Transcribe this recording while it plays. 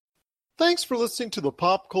Thanks for listening to the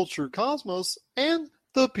Pop Culture Cosmos and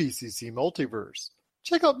the PCC Multiverse.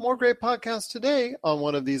 Check out more great podcasts today on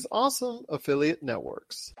one of these awesome affiliate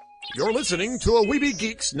networks. You're listening to a Weeby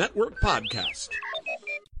Geeks Network podcast.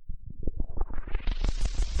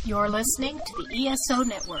 You're listening to the ESO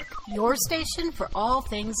Network, your station for all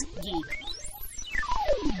things geek.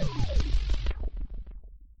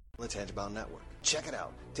 The Tangibound Network. Check it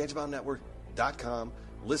out. TangiboundNetwork.com.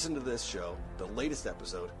 Listen to this show, the latest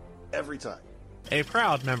episode, every time. A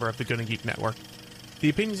proud member of the Gonna Geek Network. The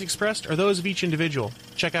opinions expressed are those of each individual.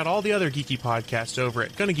 Check out all the other geeky podcasts over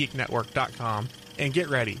at GonnaGeekNetwork.com and get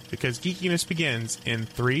ready, because geekiness begins in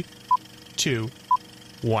 3, 2,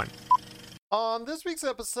 1. On this week's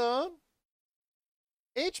episode,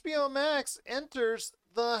 HBO Max enters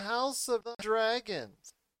the House of the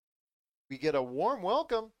Dragons. We get a warm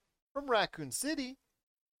welcome from Raccoon City,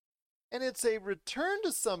 and it's a return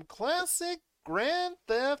to some classic Grand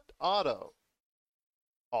Theft Auto.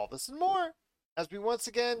 All this and more as we once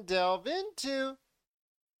again delve into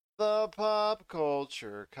the pop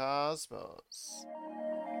culture cosmos.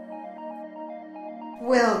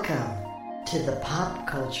 Welcome to the Pop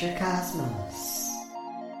Culture Cosmos.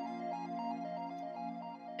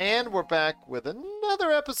 And we're back with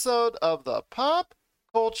another episode of the Pop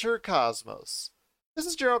Culture Cosmos. This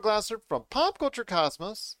is Gerald Glasser from Pop Culture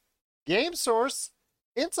Cosmos, Game Source,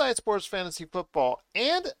 Inside Sports Fantasy Football,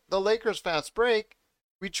 and the Lakers Fast Break.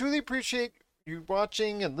 We truly appreciate you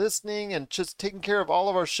watching and listening and just taking care of all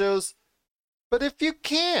of our shows. But if you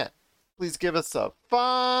can, please give us a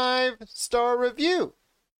 5-star review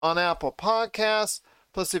on Apple Podcasts.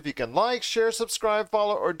 Plus, if you can like, share, subscribe,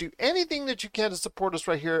 follow, or do anything that you can to support us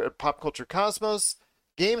right here at Pop Culture Cosmos,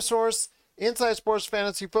 Game Source, Inside Sports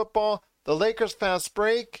Fantasy Football, the Lakers Fast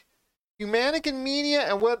Break, Humanican Media,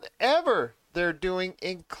 and whatever they're doing,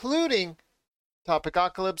 including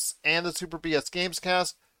Topicocalypse and the Super BS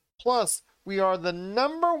Gamescast. Plus, we are the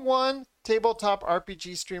 #1 tabletop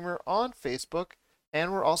RPG streamer on Facebook,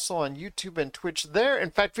 and we're also on YouTube and Twitch there.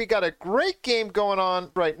 In fact, we got a great game going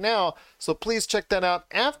on right now, so please check that out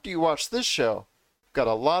after you watch this show. We've got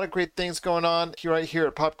a lot of great things going on right here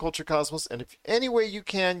at Pop Culture Cosmos, and if any way you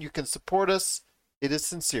can support us. It is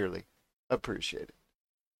sincerely appreciated.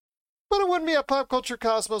 But it wouldn't be a Pop Culture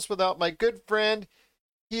Cosmos without my good friend.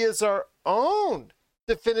 He is our own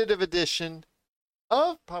definitive edition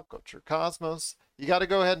of Pop Culture Cosmos. You got to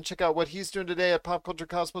go ahead and check out what he's doing today at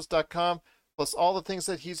popculturecosmos.com, plus all the things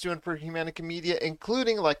that he's doing for Humanica Media,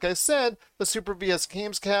 including, like I said, the Super BS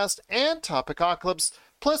Gamescast and Topicocalypse,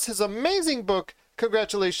 plus his amazing book,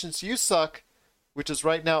 Congratulations, You Suck, which is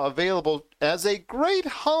right now available as a great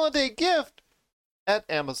holiday gift at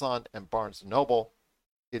Amazon and Barnes & Noble.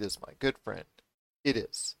 It is my good friend. It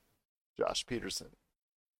is Josh Peterson.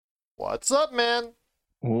 What's up, man?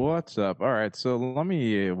 What's up? All right, so let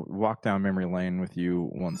me walk down memory lane with you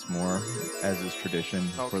once more, as is tradition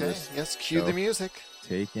for this. Yes, cue the music.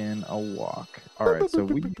 Taking a walk. All right, so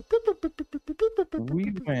we went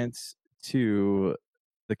to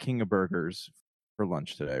the King of Burgers for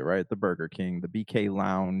lunch today, right? The Burger King, the BK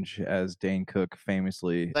Lounge, as Dane Cook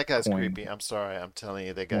famously That guy's coined. creepy. I'm sorry. I'm telling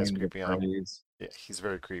you, that guy's creepy. Yeah, he's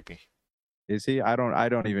very creepy. Is he? I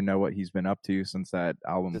don't even know what he's been up to since that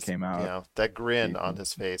album came out. Yeah, that grin on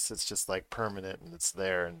his face, it's just like permanent, and it's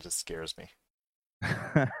there and just scares me.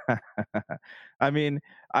 I mean,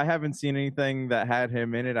 I haven't seen anything that had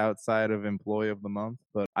him in it outside of Employee of the Month,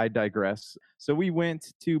 but I digress. So we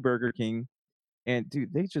went to Burger King, and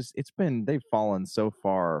dude, they've fallen so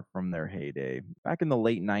far from their heyday. Back in the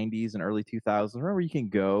late 90s and early 2000s, remember you can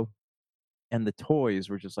go and the toys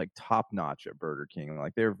were just like top notch at Burger King.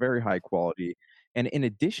 Like they're very high quality. And in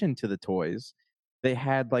addition to the toys, they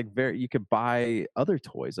had like you could buy other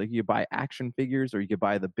toys. Like you could buy action figures, or you could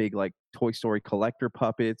buy the big like Toy Story collector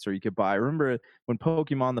puppets, or you could buy, remember when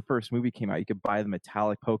Pokemon, the first movie came out, you could buy the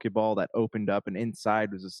metallic Pokeball that opened up and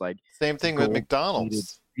inside was just like same thing with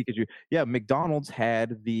McDonald's. Pikachu. Yeah, McDonald's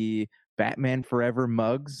had the Batman Forever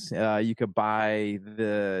mugs. You could buy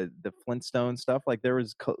the Flintstone stuff. Like there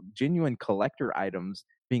was genuine collector items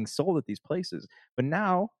being sold at these places. But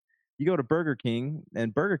now you go to Burger King,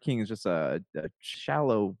 and Burger King is just a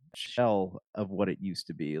shallow shell of what it used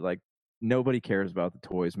to be. Like nobody cares about the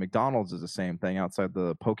toys. McDonald's is the same thing outside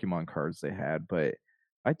the Pokemon cards they had. But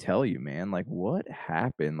I tell you, man, like what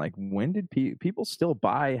happened? Like when did people still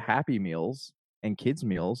buy Happy Meals and kids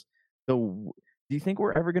meals? So do you think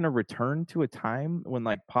we're ever going to return to a time when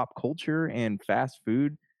like pop culture and fast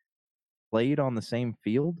food played on the same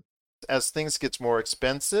field? As things get more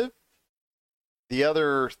expensive, the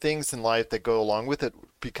other things in life that go along with it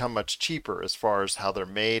become much cheaper as far as how they're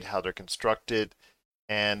made, how they're constructed.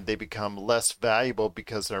 and they become less valuable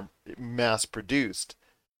because they're mass produced.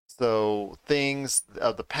 So things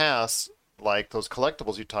of the past, like those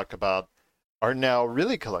collectibles you talked about, are now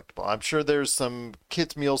really collectible. I'm sure there's some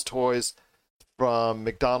kids' meals toys from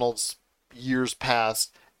McDonald's years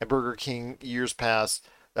past and Burger King years past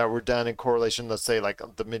that were done in correlation, let's say, like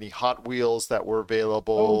the mini Hot Wheels that were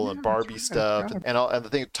available and Barbie stuff, and the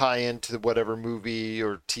thing tie into whatever movie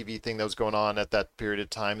or TV thing that was going on at that period of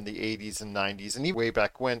time in the 80s and 90s, and even way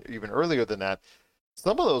back when, even earlier than that.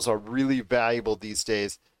 Some of those are really valuable these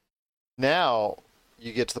days. Now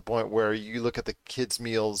you get to the point where you look at the kids'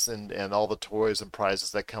 meals and all the toys and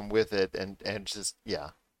prizes that come with it, and just,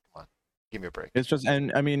 yeah, come on, give me a break. It's just,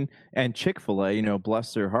 and I mean, and Chick-fil-A, you know,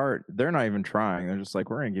 bless their heart, they're not even trying. They're just like,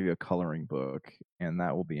 we're going to give you a coloring book, and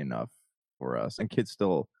that will be enough for us. And kids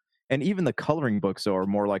still, and even the coloring books are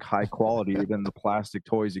more like high quality than the plastic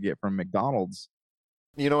toys you get from McDonald's.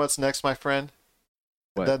 You know what's next, my friend?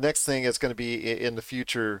 What? The next thing is going to be in the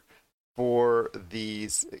future for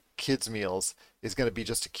these kids' meals is going to be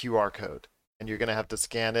just a QR code. And you're going to have to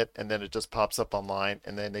scan it, and then it just pops up online,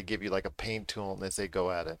 and then they give you like a paint tool, and they say,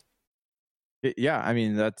 go at it. Yeah, I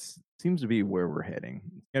mean, that seems to be where we're heading.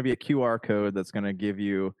 It's going to be a QR code that's going to give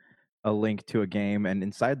you a link to a game, and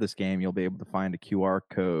inside this game, you'll be able to find a QR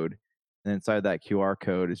code. And inside that QR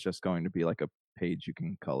code is just going to be like a page you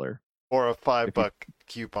can color. Or a $5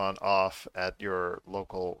 coupon off at your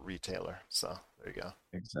local retailer. So there you go.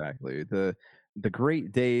 Exactly. The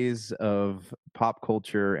great days of pop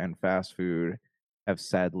culture and fast food have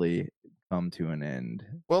sadly come to an end.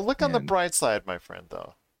 Well, look on the bright side, my friend,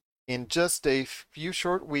 though. In just a few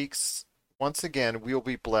short weeks, once again, we will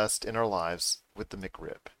be blessed in our lives with the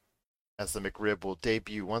McRib, as the McRib will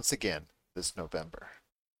debut once again this November.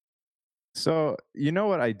 So, you know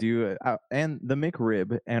what I do? And the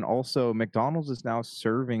McRib, and also McDonald's is now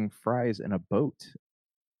serving fries in a boat.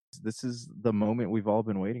 This is the moment we've all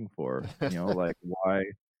been waiting for. You know, like, why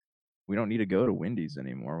we don't need to go to Wendy's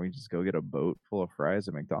anymore. We just go get a boat full of fries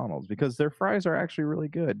at McDonald's because their fries are actually really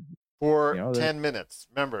good. For 10 minutes.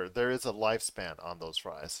 Remember, there is a lifespan on those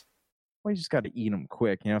fries. Well, you just got to eat them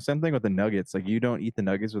quick. You know, same thing with the nuggets. Like, you don't eat the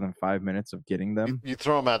nuggets within 5 minutes of getting them. You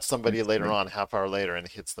throw them at somebody later on, half hour later, and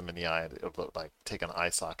it hits them in the eye. It'll look like take an eye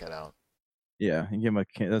socket out. Yeah, you give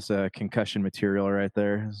them that's a concussion material right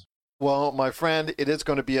there. Well, my friend, it is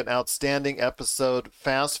going to be an outstanding episode.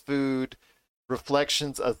 Fast food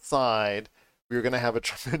reflections aside, we're going to have a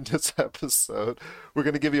tremendous episode. We're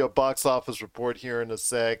going to give you a box office report here in a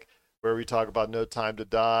sec, where we talk about No Time to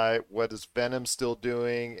Die, what is Venom still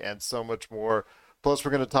doing, and so much more. Plus, we're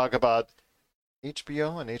going to talk about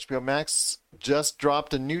HBO, and HBO Max just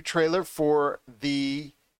dropped a new trailer for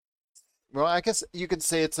well, I guess you could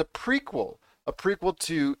say it's a prequel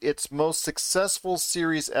to its most successful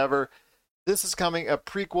series ever. This is coming, a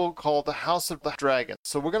prequel called The House of the Dragon.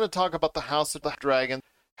 So we're going to talk about The House of the Dragon,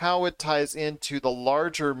 how it ties into the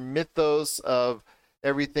larger mythos of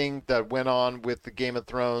everything that went on with the Game of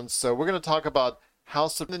Thrones. So we're going to talk about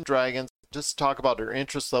House of the Dragons, just talk about our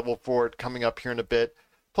interest level for it coming up here in a bit.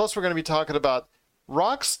 Plus, we're going to be talking about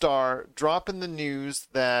Rockstar dropping the news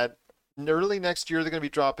that early next year they're going to be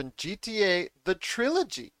dropping GTA, the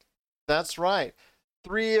trilogy. That's right.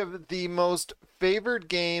 3 of the most favored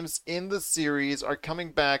games in the series are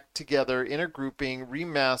coming back together in a grouping,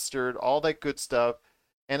 remastered, all that good stuff.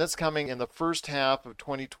 And it's coming in the first half of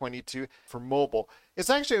 2022 for mobile. It's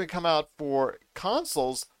actually going to come out for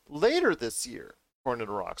consoles later this year, according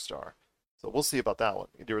to Rockstar. So we'll see about that one.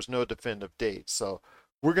 There was no definitive date. So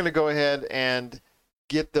we're going to go ahead and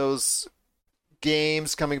get those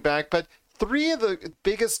games coming back. But 3 of the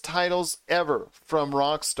biggest titles ever from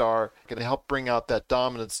Rockstar are going to help bring out that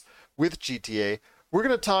dominance with GTA. We're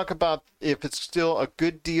going to talk about if it's still a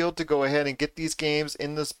good deal to go ahead and get these games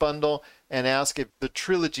in this bundle, and ask if the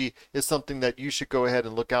trilogy is something that you should go ahead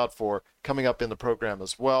and look out for coming up in the program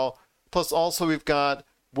as well. Plus, also, we've got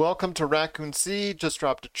Welcome to Raccoon City. Just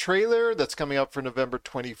dropped a trailer that's coming up for November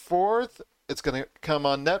 24th. It's going to come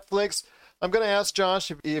on Netflix. I'm going to ask Josh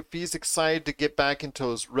if he's excited to get back into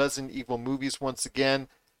those Resident Evil movies once again.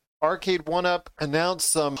 Arcade 1UP announced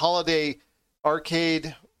some holiday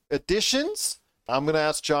arcade editions. I'm going to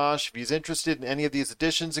ask Josh if he's interested in any of these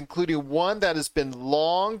editions, including one that has been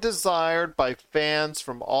long desired by fans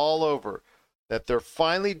from all over that they're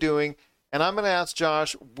finally doing. And I'm going to ask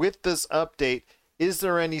Josh, with this update, is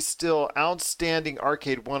there any still outstanding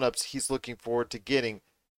Arcade 1UPs he's looking forward to getting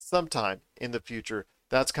sometime in the future?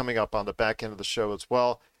 That's coming up on the back end of the show as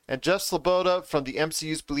well. And Jeff Sloboda from the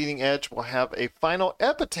MCU's Bleeding Edge will have a final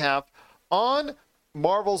epitaph on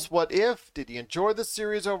Marvel's What If. Did he enjoy the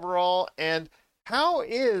series overall? And how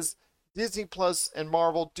is Disney Plus and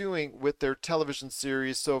Marvel doing with their television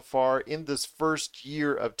series so far in this first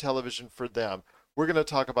year of television for them? We're going to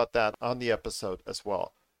talk about that on the episode as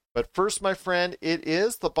well. But first, my friend, it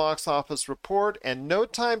is the box office report, and No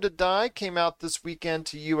Time to Die came out this weekend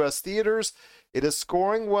to U.S. theaters. It is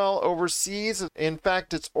scoring well overseas. In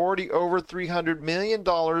fact, it's already over $300 million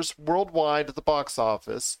worldwide at the box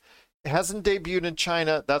office. It hasn't debuted in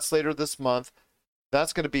China. That's later this month.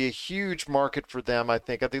 That's going to be a huge market for them, I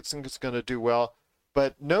think. I think it's going to do well.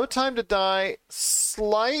 But No Time to Die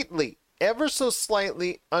slightly, ever so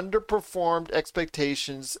slightly underperformed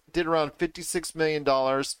expectations, did around $56 million.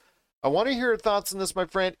 I want to hear your thoughts on this, my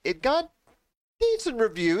friend. It got decent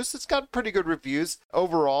reviews. It's got pretty good reviews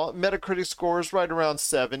overall. Metacritic score is right around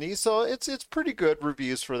 70, so it's pretty good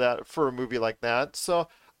reviews for that, for a movie like that. So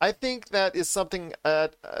I think that is something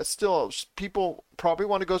still people probably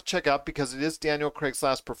want to go check out because it is Daniel Craig's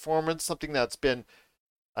last performance, something that's been,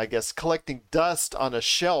 I guess, collecting dust on a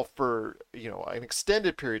shelf for, an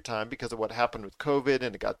extended period of time because of what happened with COVID,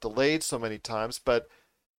 and it got delayed so many times. But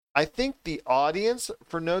I think the audience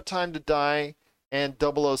for No Time to Die and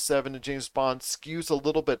 007 and James Bond skews a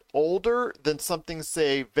little bit older than something,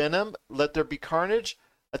 say, Venom, Let There Be Carnage.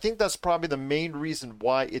 I think that's probably the main reason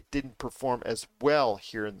why it didn't perform as well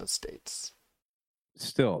here in the States.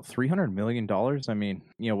 Still, $300 million. I mean,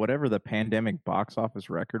 whatever the pandemic box office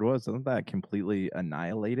record was, doesn't that completely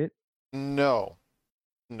annihilate it? No,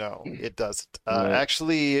 it doesn't.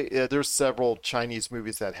 Actually, there's several Chinese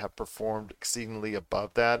movies that have performed exceedingly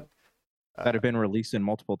above that. That have been released in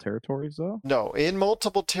multiple territories, though? No, in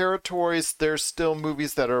multiple territories, there's still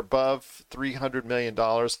movies that are above $300 million.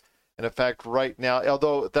 And in fact, right now,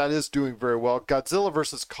 although that is doing very well, Godzilla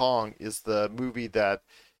vs. Kong is the movie that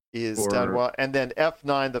is done well. And then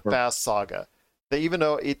F9, The Fast Saga. Even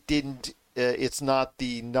though it didn't, it's not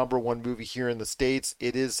the number one movie here in the States,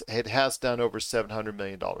 it has done over $700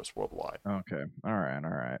 million worldwide. Okay. All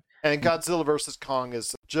right. And Godzilla vs. Kong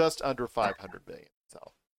is just under $500 million.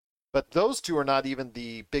 So. But those two are not even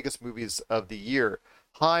the biggest movies of the year.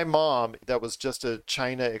 Hi Mom, that was just a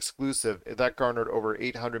China exclusive, that garnered over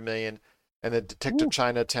 $800 million. And then Detective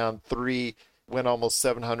Chinatown 3 went almost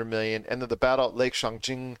 $700 million. And then The Battle at Lake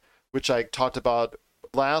Changjin, which I talked about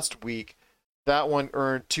last week, that one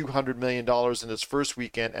earned $200 million in its first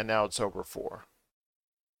weekend, and now it's over $4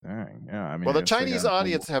 million. Dang, yeah, I mean, well, the Chinese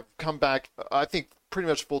audience have come back, I think, pretty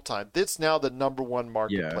much full time. It's now the number one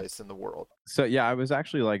marketplace in the world. So yeah, I was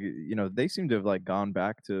actually like, they seem to have gone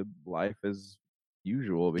back to life as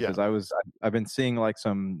usual because I've been seeing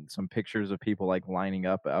some pictures of people lining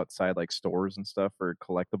up outside stores and stuff for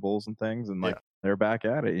collectibles and things, and they're back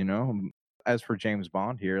at it. As for James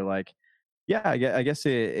Bond here, I guess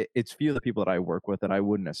it's few of the people that I work with that I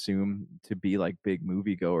wouldn't assume to be big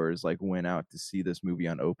moviegoers went out to see this movie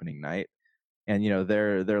on opening night. And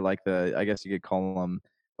they're the, I guess you could call them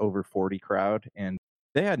over 40 crowd, and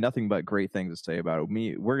they had nothing but great things to say about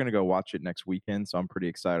it. We're gonna go watch it next weekend, so I'm pretty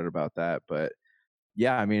excited about that. But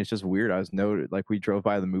yeah, I mean, it's just weird. I was we drove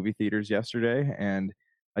by the movie theaters yesterday, and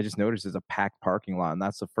I just noticed there's a packed parking lot, and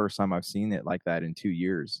that's the first time I've seen it like that in 2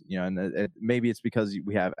 years. And maybe it's because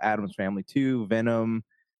we have Addams Family 2, Venom,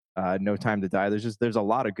 No Time to Die. There's a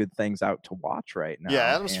lot of good things out to watch right now.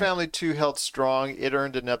 Yeah, Addams Family 2 held strong. It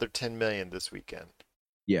earned another $10 million this weekend.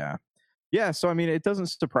 Yeah. So I mean, it doesn't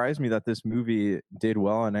surprise me that this movie did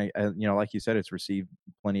well, and I like you said, it's received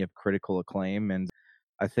plenty of critical acclaim, and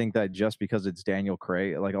I think that just because it's Daniel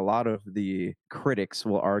Craig, a lot of the critics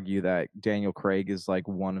will argue that Daniel Craig is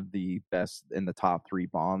one of the best in the top 3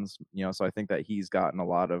 Bonds, so I think that he's gotten a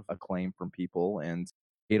lot of acclaim from people, and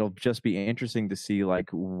it'll just be interesting to see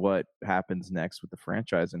what happens next with the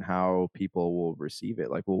franchise and how people will receive it.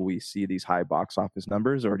 Will we see these high box office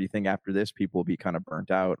numbers, or do you think after this people will be kind of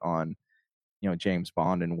burnt out on, James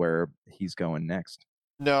Bond and where he's going next?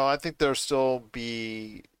 No, I think there'll still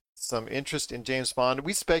be some interest in James Bond.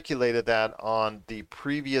 We speculated that on the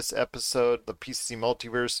previous episode, the PCC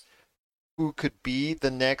Multiverse, who could be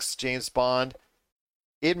the next James Bond.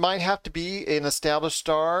 It might have to be an established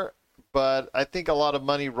star, but I think a lot of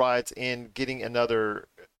money rides in getting another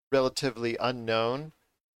relatively unknown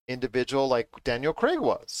individual like Daniel Craig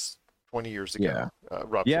was 20 years ago,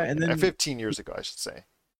 roughly. Yeah, and then 15 years ago, I should say.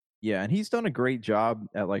 Yeah, and he's done a great job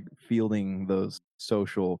at fielding those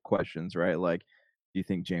social questions, right? Do you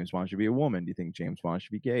think James Bond should be a woman? Do you think James Bond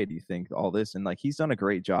should be gay? Do you think all this? And he's done a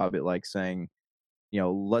great job at saying,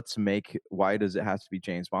 why does it have to be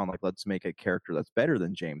James Bond? Let's make a character that's better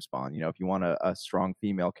than James Bond. If you want a strong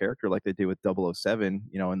female character like they did with 007,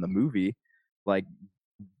 in the movie,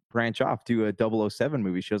 branch off, do a 007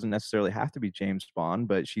 movie. She doesn't necessarily have to be James Bond,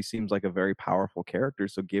 but she seems like a very powerful character.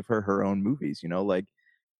 So give her her own movies, you know, like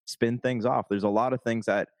spin things off. There's a lot of things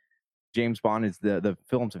that James Bond is the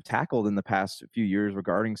films have tackled in the past few years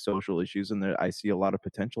regarding social issues, and I see a lot of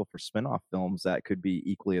potential for spin-off films that could be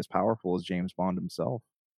equally as powerful as James Bond himself.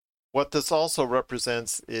 What this also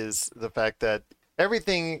represents is the fact that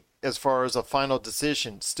everything, as far as a final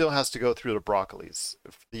decision, still has to go through the Broccoli's,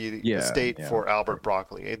 the estate for Albert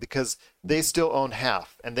Broccoli, because they still own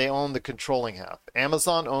half, and they own the controlling half.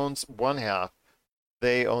 Amazon owns one half,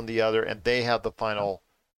 they own the other, and they have the final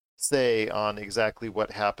say on exactly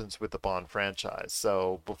what happens with the Bond franchise.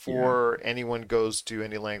 So before anyone goes to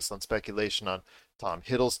any lengths on speculation on Tom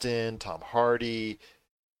Hiddleston, Tom Hardy,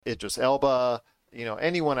 Idris Elba, you know,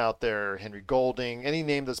 anyone out there, Henry Golding, any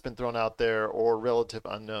name that's been thrown out there or relative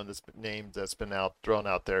unknown that's been thrown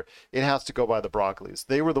out there, it has to go by the Broccoli's.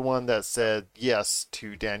 They were the one that said yes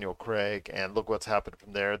to Daniel Craig, and look what's happened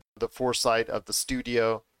from there. The foresight of the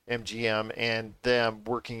studio, MGM, and them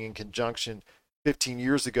working in conjunction 15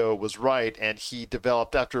 years ago was right, and he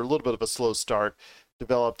developed, after a little bit of a slow start,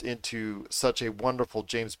 developed into such a wonderful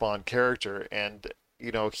James Bond character. And,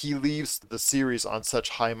 you know, he leaves the series on such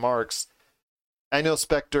high marks. I know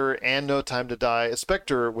Spectre and No Time to Die.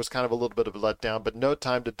 Spectre was kind of a little bit of a letdown, but No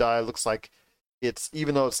Time to Die looks like it's,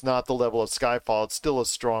 even though it's not the level of Skyfall, it's still a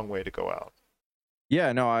strong way to go out.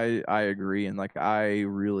 Yeah, no, I agree. And like, I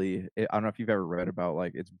don't know if you've ever read about,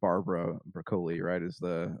 like, it's Barbara Broccoli, right? Is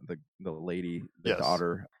the lady, the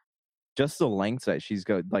daughter. Just the lengths that she's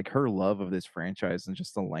like her love of this franchise, and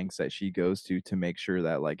just the lengths that she goes to make sure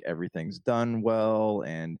that like everything's done well,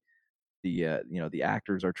 and the you know, the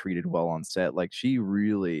actors are treated well on set. Like, she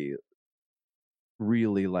really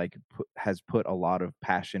like has put a lot of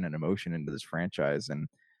passion and emotion into this franchise, and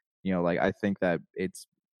you know, like, I think that it's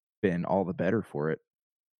been all the better for it.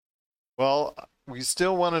 Well, we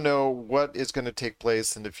still want to know what is going to take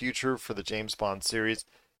place in the future for the James Bond series.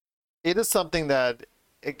 It is something that,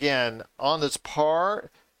 again, on its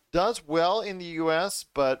par, does well in the US,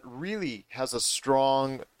 but really has a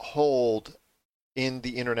strong hold in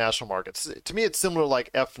the international markets. To me, it's similar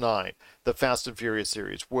like F9, the Fast and Furious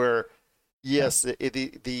series, where, yes,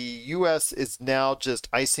 the US is now just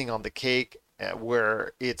icing on the cake,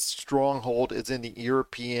 where its stronghold is in the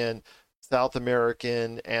European, South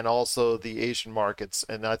American, and also the Asian markets.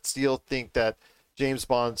 And I still think that James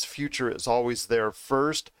Bond's future is always there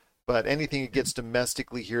first, but anything that gets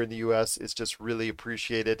domestically here in the U.S. is just really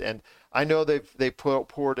appreciated. And I know they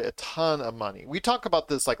poured a ton of money. We talked about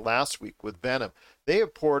this like last week with Venom. They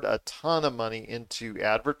have poured a ton of money into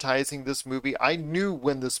advertising this movie. I knew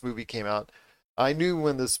when this movie came out. I knew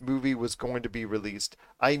when this movie was going to be released.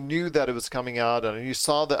 I knew that it was coming out, and you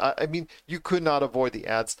saw that. I mean, you could not avoid the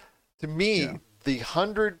ads. To me, the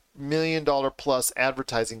 $100 million plus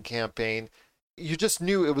advertising campaign, you just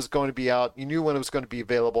knew it was going to be out. You knew when it was going to be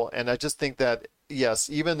available. And I just think that, yes,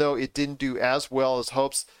 even though it didn't do as well as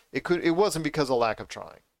hopes, it wasn't because of lack of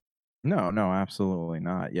trying. No, absolutely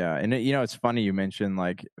not. Yeah. And you know, it's funny you mentioned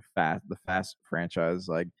like the Fast franchise.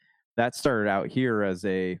 Like, that started out here as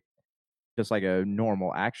just like a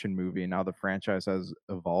normal action movie, and now the franchise has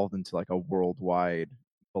evolved into like a worldwide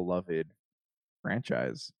beloved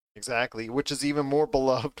franchise. Exactly, which is even more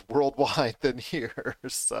beloved worldwide than here.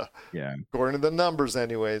 So, yeah, according to the numbers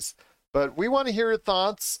anyways. But we want to hear your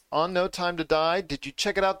thoughts on No Time to Die. Did you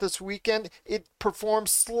check it out this weekend? It performed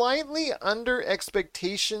slightly under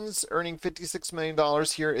expectations, earning $56 million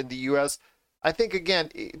here in the U.S. I think,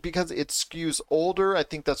 again, because it skews older, I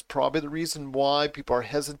think that's probably the reason why people are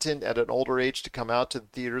hesitant at an older age to come out to the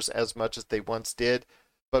theaters as much as they once did.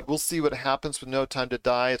 But we'll see what happens with No Time to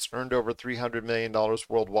Die. It's earned over $300 million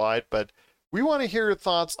worldwide. But we want to hear your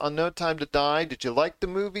thoughts on No Time to Die. Did you like the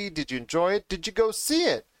movie? Did you enjoy it? Did you go see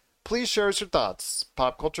it? Please share us your thoughts.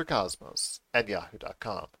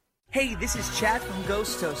 PopCultureCosmos@yahoo.com. Hey, this is Chad from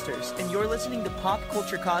Ghost Toasters, and you're listening to Pop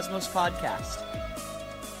Culture Cosmos Podcast.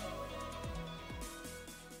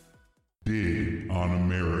 Dig on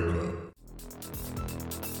America.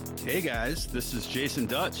 Hey guys, this is Jason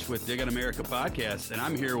Dutch with Dig on America Podcast, and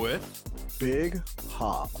I'm here with Big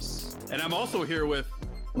Hops. And I'm also here with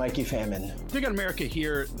Mikey Famine. Dig on America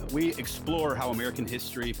here, we explore how American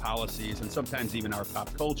history, policies, and sometimes even our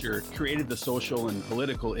pop culture created the social and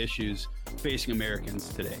political issues facing Americans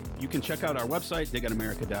today. You can check out our website,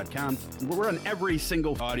 digonamerica.com. We're on every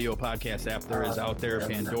single audio podcast app there is out there,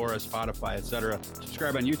 Pandora, Spotify, etc.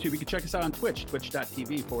 Subscribe on YouTube. You can check us out on Twitch,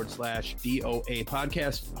 twitch.tv/DOA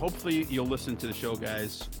podcast. Hopefully you'll listen to the show,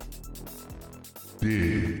 guys.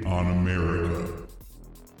 Dig on America.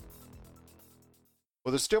 Well,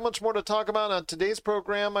 Well, there's still much more to talk about on today's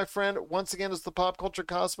program, my friend. Once again, it's the Pop Culture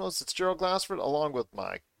Cosmos. It's Gerald Glassford, along with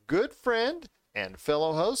my good friend and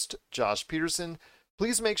fellow host, Josh Peterson.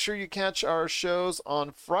 Please make sure you catch our shows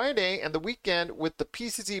on Friday and the weekend with the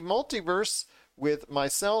PCC Multiverse with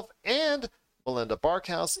myself and Melinda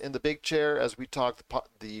Barkhouse in the big chair as we talk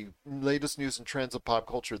the latest news and trends of pop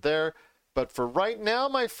culture there. But for right now,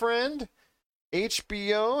 my friend,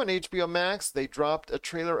 HBO and HBO Max, they dropped a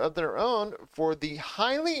trailer of their own for the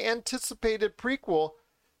highly anticipated prequel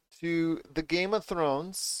to the Game of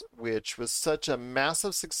Thrones, which was such a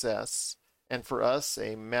massive success, and for us,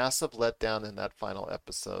 a massive letdown in that final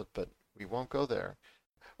episode. But we won't go there.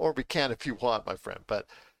 Or we can if you want, my friend. But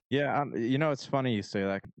yeah, it's funny you say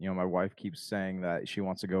that. My wife keeps saying that she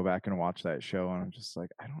wants to go back and watch that show, and I'm just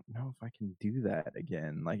like, I don't know if I can do that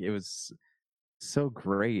again. Like, it was so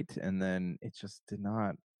great, and then it just did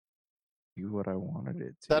not do what I wanted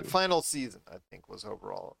it to. That final season, I think, was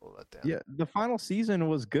overall a letdown. Yeah, the final season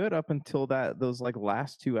was good up until those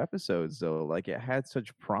last 2 episodes, though. Like, it had such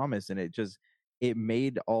promise, and it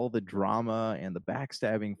made all the drama and the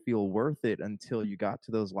backstabbing feel worth it until you got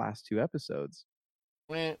to those last 2 episodes.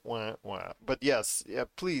 But yes,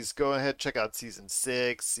 please go ahead, check out season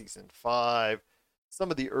 6, season 5,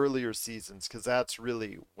 some of the earlier seasons, because that's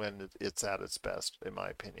really when it's at its best, in my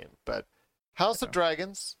opinion. But House of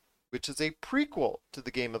Dragons, which is a prequel to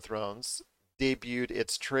the Game of Thrones, debuted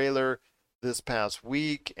its trailer this past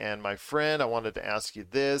week. And my friend, I wanted to ask you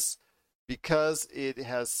this, because it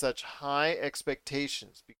has such high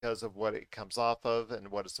expectations because of what it comes off of and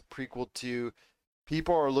what it's a prequel to.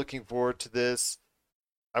 People are looking forward to this.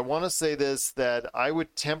 I want to say this, that I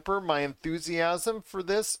would temper my enthusiasm for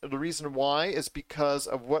this. The reason why is because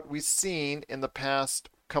of what we've seen in the past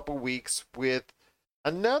couple weeks with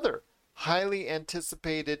another highly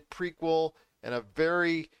anticipated prequel and a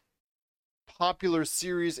very popular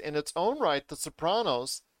series in its own right, The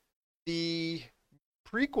Sopranos. The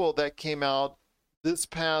prequel that came out this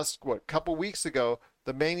past, couple weeks ago,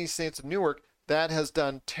 The Many Saints of Newark, that has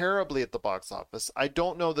done terribly at the box office. I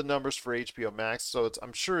don't know the numbers for HBO Max, so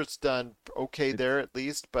I'm sure it's done okay there at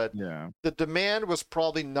least, but the demand was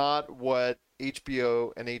probably not what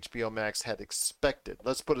HBO and HBO Max had expected.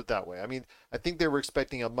 Let's put it that way. I mean, I think they were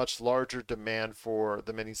expecting a much larger demand for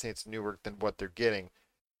The Many Saints of Newark than what they're getting.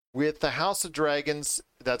 With the House of Dragons,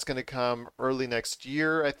 that's going to come early next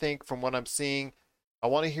year, I think, from what I'm seeing. I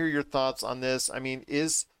want to hear your thoughts on this. I mean,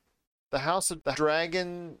 is the House of the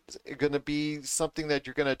Dragon going to be something that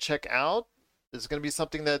you're going to check out? Is it going to be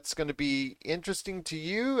something that's going to be interesting to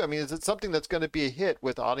you? I mean, is it something that's going to be a hit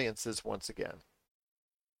with audiences once again?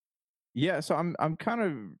 Yeah, so I'm kind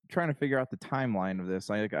of trying to figure out the timeline of this.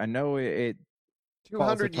 Like, I know it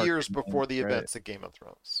 200 years before the events of Game of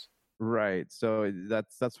Thrones. Right. So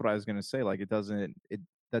that's what I was going to say. Like,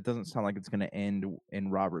 that doesn't sound like it's going to end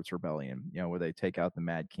in Robert's Rebellion, where they take out the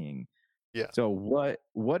Mad King. Yeah. So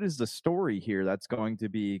what is the story here that's going to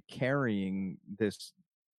be carrying this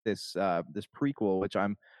prequel, which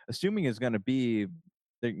I'm assuming is going to be,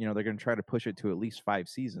 they're going to try to push it to at least 5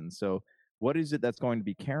 seasons. So what is it that's going to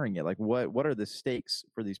be carrying it? Like, what are the stakes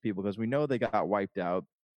for these people? Because we know they got wiped out.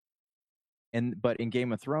 But in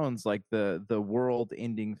Game of Thrones, like the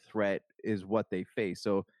world-ending threat is what they face.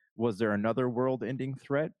 So was there another world-ending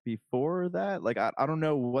threat before that? Like, I don't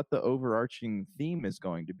know what the overarching theme is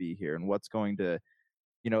going to be here, and what's going to,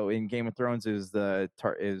 in Game of Thrones is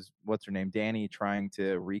what's her name, Dany, trying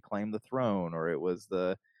to reclaim the throne, or it was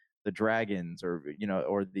the dragons, or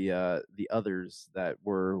or the others that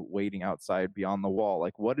were waiting outside beyond the wall.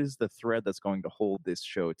 Like, what is the thread that's going to hold this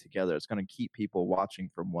show together? It's going to keep people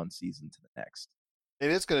watching from one season to the next. It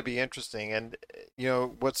is going to be interesting. And,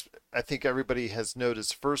 what's I think everybody has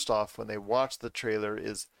noticed first off when they watch the trailer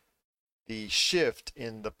is the shift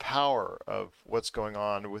in the power of what's going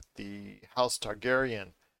on with the House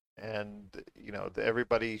Targaryen and,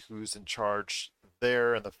 everybody who's in charge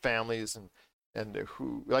there and the families and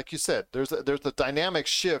who, like you said, there's a dynamic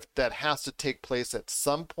shift that has to take place at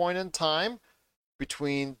some point in time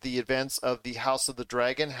between the events of the House of the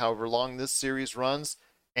Dragon, however long this series runs,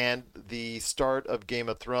 and the start of Game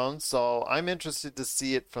of Thrones. So I'm interested to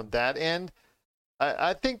see it from that end.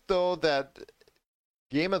 I think, though, that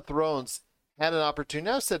Game of Thrones had an opportunity,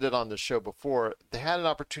 I've said it on the show before, they had an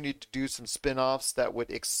opportunity to do some spin-offs that would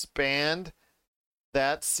expand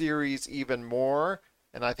that series even more.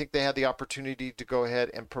 And I think they had the opportunity to go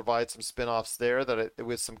ahead and provide some spin-offs there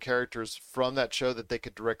with some characters from that show that they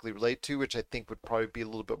could directly relate to, which I think would probably be a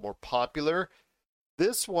little bit more popular.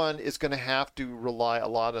 This one is going to have to rely a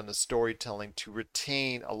lot on the storytelling to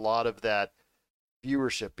retain a lot of that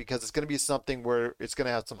viewership, because it's going to be something where it's going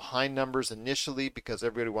to have some high numbers initially because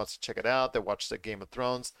everybody wants to check it out. They watch the Game of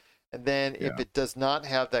Thrones. And then if it does not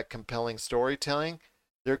have that compelling storytelling,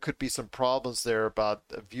 there could be some problems there about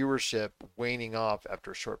the viewership waning off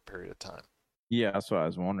after a short period of time. Yeah, that's what I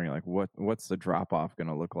was wondering. Like, what's the drop off going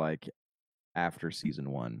to look like after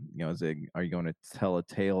season one? You know, are you going to tell a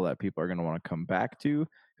tale that people are going to want to come back to?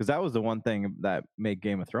 Because that was the one thing that made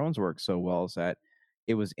Game of Thrones work so well, is that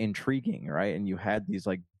it was intriguing, right? And you had these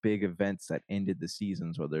like big events that ended the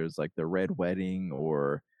seasons, whether it's like the Red Wedding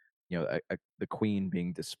or, you know, the Queen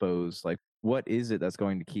being disposed. Like, what is it that's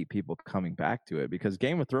going to keep people coming back to it? Because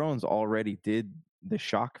Game of Thrones already did the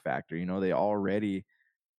shock factor. You know, they already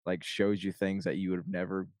like shows you things that you would have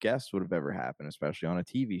never guessed would have ever happened, especially on a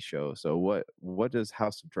TV show. So what does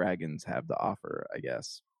House of Dragons have to offer, I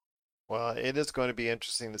guess? Well, it is going to be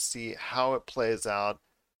interesting to see how it plays out.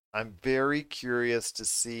 I'm very curious to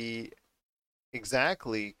see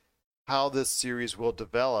exactly how this series will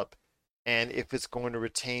develop and if it's going to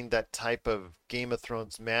retain that type of Game of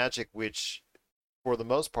Thrones magic, which for the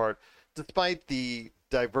most part, despite the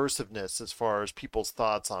diversiveness as far as people's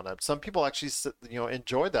thoughts on it, some people actually,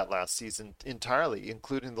 enjoyed that last season entirely,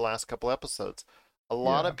 including the last couple episodes. A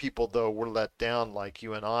lot of people, though, were let down, like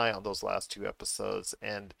you and I, on those last 2 episodes.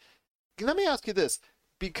 And let me ask you this: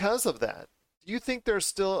 because of that, do you think there's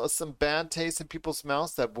still some bad taste in people's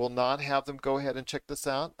mouths that will not have them go ahead and check this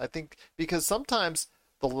out? I think because sometimes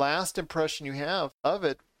the last impression you have of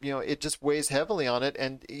it, it just weighs heavily on it.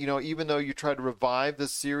 And, even though you try to revive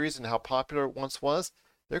this series and how popular it once was,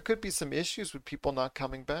 there could be some issues with people not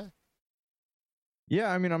coming back.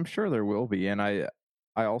 Yeah, I mean, I'm sure there will be. And I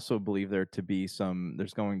also believe there's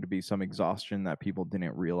going to be some exhaustion that people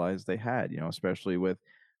didn't realize they had, especially with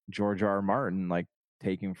George R. R. Martin, like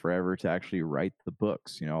taking forever to actually write the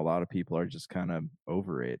books. A lot of people are just kind of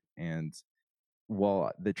over it. And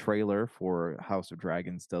while the trailer for House of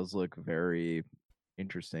Dragons does look very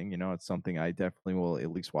interesting, it's something I definitely will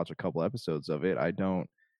at least watch a couple episodes of it.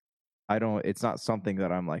 It's not something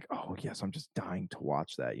that I'm like, oh yes, I'm just dying to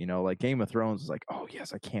watch that. Like Game of Thrones is like, oh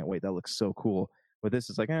yes, I can't wait. That looks so cool. But this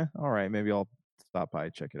is like, all right, maybe I'll stop by,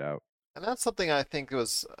 check it out. And that's something I think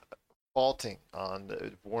was faulting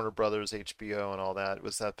on Warner Brothers, HBO, and all that,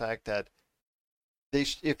 was that fact that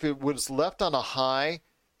if it was left on a high,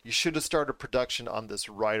 you should have started production on this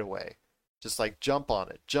right away. Just like jump on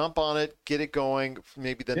it, get it going.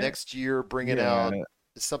 Maybe the next year, bring it out.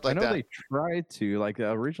 Something like that. I know they tried to, like,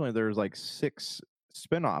 originally there was like 6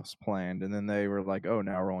 spin-offs planned, and then they were like, oh,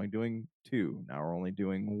 now we're only doing 2. Now we're only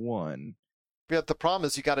doing 1. But the problem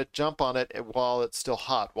is you got to jump on it while it's still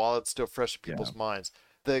hot, while it's still fresh in people's minds.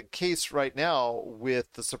 The case right now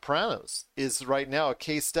with The Sopranos is right now a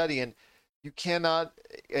case study, and you cannot,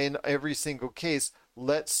 in every single case,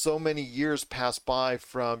 let so many years pass by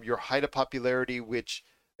from your height of popularity, which,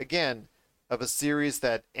 again, of a series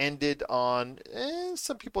that ended on,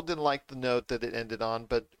 some people didn't like the note that it ended on,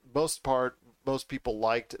 but most people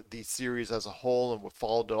liked the series as a whole and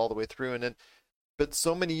followed it all the way through. But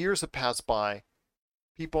so many years have passed by,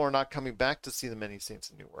 people are not coming back to see the Many Saints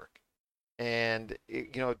of Newark. And,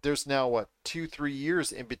 there's now, 2-3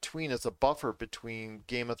 years in between as a buffer between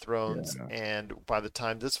Game of Thrones and by the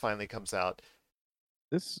time this finally comes out.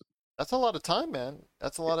 That's a lot of time, man.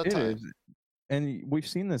 That's a lot of time. Is. And we've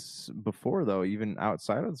seen this before, though, even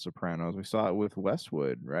outside of The Sopranos. We saw it with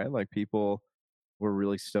Westwood, right? Like, people were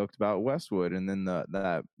really stoked about Westwood, and then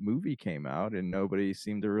that movie came out, and nobody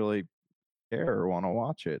seemed to really care or want to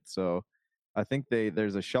watch it. So I think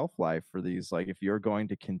there's a shelf life for these. Like, if you're going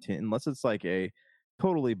to continue, unless it's like a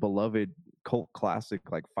totally beloved cult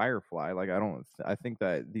classic like Firefly, like I think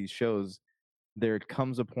that these shows, there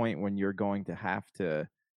comes a point when you're going to have to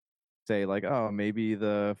say, like, oh, maybe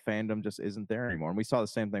the fandom just isn't there anymore. And we saw the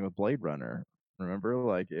same thing with Blade Runner. Remember,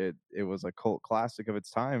 like, it was a cult classic of its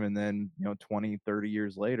time, and then 20, 30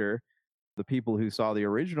 years later, the people who saw the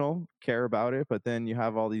original care about it, but then you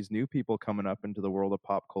have all these new people coming up into the world of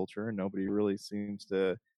pop culture, and nobody really seems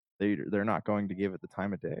to, they're not going to give it the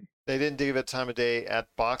time of day. They didn't give it time of day at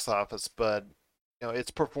box office, but it's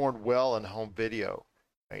performed well in home video.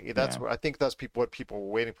 Right? That's what I think. That's what people were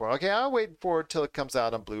waiting for. Okay, I'll wait for it till it comes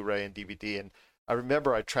out on Blu-ray and DVD. And I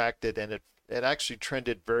remember I tracked it, and it actually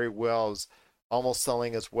trended very well. It was almost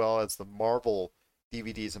selling as well as the Marvel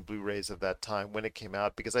DVDs and Blu-rays of that time when it came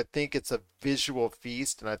out, because I think it's a visual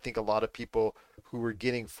feast, and I think a lot of people who were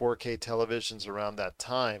getting 4K televisions around that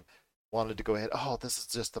time wanted to go ahead, oh, this is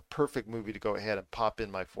just the perfect movie to go ahead and pop in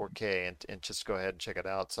my 4K and just go ahead and check it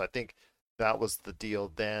out. So I think that was the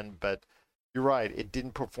deal then. But You're right. It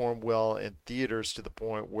didn't perform well in theaters to the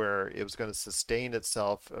point where it was going to sustain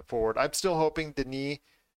itself forward. I'm still hoping Denis,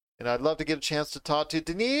 and I'd love to get a chance to talk to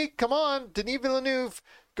Denis. Come on, Denis Villeneuve,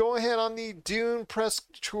 go ahead on the Dune press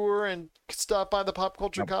tour and stop by the Pop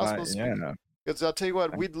Culture Cosmos. Yeah. Because I'll tell you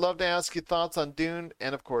what, we'd love to ask you thoughts on Dune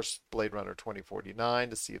and, of course, Blade Runner 2049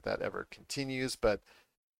 to see if that ever continues. But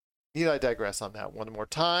I digress on that one more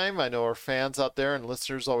time. I know our fans out there and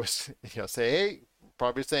listeners always say, hey,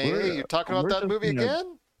 probably saying, hey, you're talking about that movie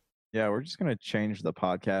again? Yeah, we're just going to change the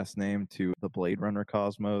podcast name to the Blade Runner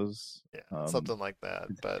Cosmos. Yeah, something like that.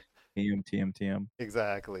 But TM.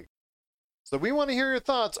 Exactly. So we want to hear your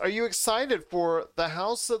thoughts. Are you excited for The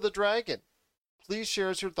House of the Dragon? Please share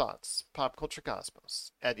us your thoughts.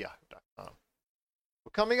 popculturecosmos@yahoo.com.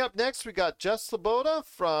 Well, coming up next, we got Jeff Sloboda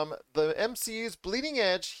from the MCU's Bleeding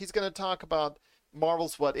Edge. He's going to talk about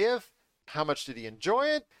Marvel's What If, how much did he enjoy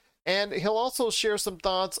it, and he'll also share some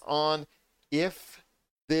thoughts on if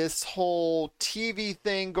this whole TV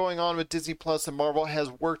thing going on with Disney Plus and Marvel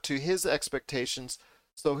has worked to his expectations.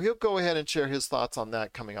 So he'll go ahead and share his thoughts on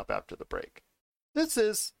that coming up after the break. This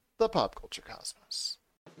is the Pop Culture Cosmos.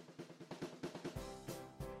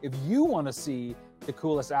 If you want to see the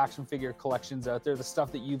coolest action figure collections out there, the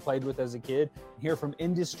stuff that you played with as a kid, hear from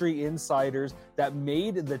industry insiders that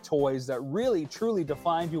made the toys that really, truly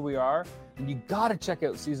defined who we are, then you got to check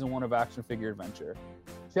out Season 1 of Action Figure Adventure.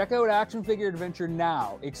 Check out Action Figure Adventure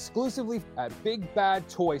now, exclusively at Big Bad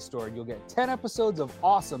Toy Store. You'll get 10 episodes of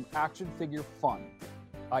awesome action figure fun.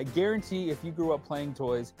 I guarantee if you grew up playing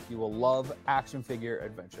toys, you will love Action Figure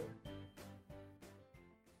Adventure.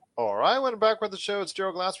 All right, we're back with the show. It's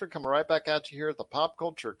Gerald Glassford coming right back at you here at the Pop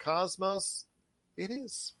Culture Cosmos. It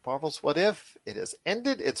is Marvel's What If. It has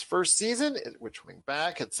ended its first season, which went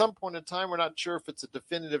back at some point in time. We're not sure if it's a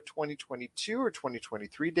definitive 2022 or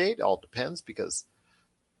 2023 date. It all depends because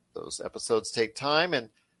those episodes take time. And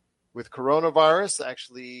with coronavirus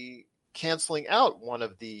actually canceling out one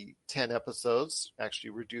of the 10 episodes, actually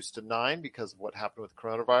reduced to 9 because of what happened with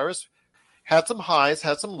coronavirus. Had some highs,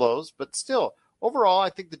 had some lows, but still, overall, I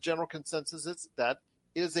think the general consensus is that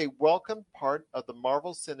it is a welcome part of the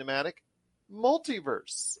Marvel Cinematic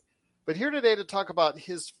Multiverse. But here today to talk about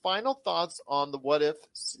his final thoughts on the What If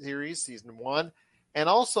series, Season 1, and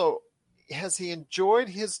also has he enjoyed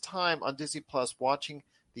his time on Disney Plus watching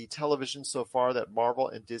the television so far that Marvel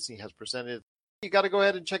and Disney has presented. You got to go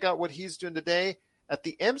ahead and check out what he's doing today at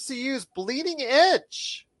the MCU's Bleeding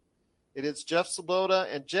Edge. It is Jeff Sloboda.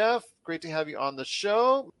 And Jeff, great to have you on the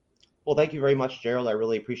show. Well, thank you very much, Gerald. I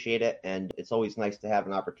really appreciate it. And it's always nice to have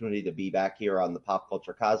an opportunity to be back here on the Pop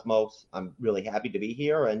Culture Cosmos. I'm really happy to be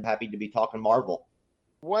here and happy to be talking Marvel.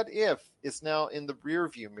 What If is now in the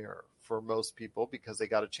rearview mirror for most people because they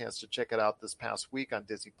got a chance to check it out this past week on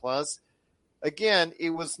Disney Plus. Again,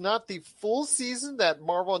 it was not the full season that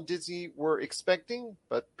Marvel and Disney were expecting,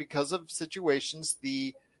 but because of situations,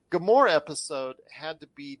 the Gamora episode had to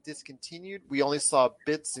be discontinued. We only saw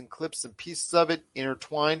bits and clips and pieces of it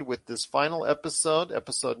intertwined with this final episode,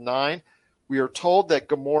 episode 9. We are told that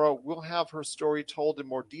Gamora will have her story told in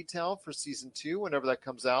more detail for season 2 whenever that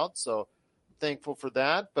comes out, so I'm thankful for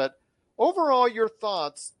that. But overall, your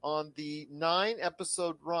thoughts on the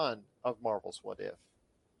 9-episode run of Marvel's What If?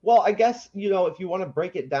 Well, I guess, if you want to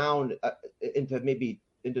break it down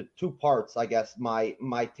into 2 parts, I guess my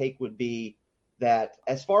take would be that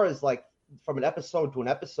as far as like from an episode to an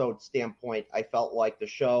episode standpoint, I felt like the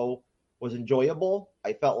show was enjoyable.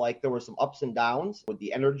 I felt like there were some ups and downs with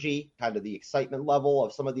the energy, kind of the excitement level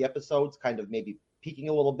of some of the episodes, kind of maybe peaking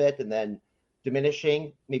a little bit and then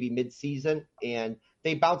diminishing maybe mid-season. And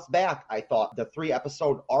they bounced back. I thought the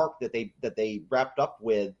 3-episode arc that they wrapped up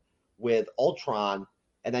with Ultron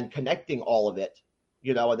and then connecting all of it,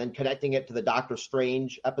 and then connecting it to the Doctor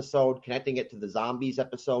Strange episode, connecting it to the Zombies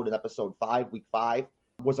episode in episode 5, week 5,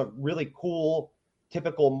 was a really cool,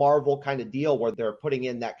 typical Marvel kind of deal where they're putting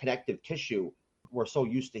in that connective tissue. We're so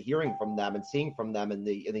used to hearing from them and seeing from them in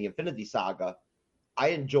the Infinity Saga. I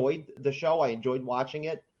enjoyed the show. I enjoyed watching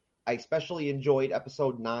it. I especially enjoyed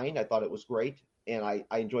episode 9. I thought it was great. And I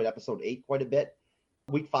enjoyed episode 8 quite a bit.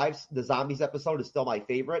 Week 5, the Zombies episode is still my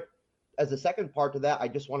favorite. As a second part to that, I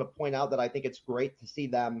just want to point out that I think it's great to see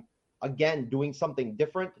them, again, doing something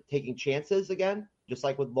different, taking chances again, just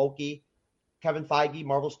like with Loki. Kevin Feige,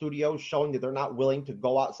 Marvel Studios, showing that they're not willing to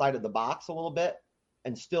go outside of the box a little bit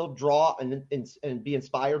and still draw and be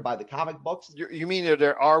inspired by the comic books. You mean that they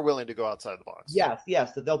are willing to go outside the box?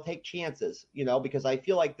 Yes, that they'll take chances, because I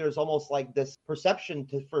feel like there's almost like this perception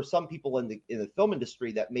for some people in the film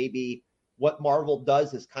industry that maybe what Marvel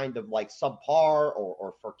does is kind of like subpar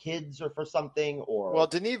or for kids or for something? Or well,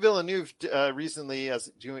 Denis Villeneuve recently,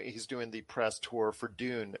 he's doing the press tour for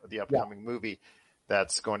Dune, the upcoming movie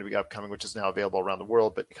that's going to be upcoming, which is now available around the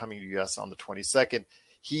world, but coming to US on the 22nd.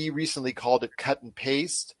 He recently called it cut and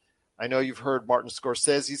paste. I know you've heard Martin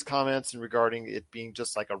Scorsese's comments regarding it being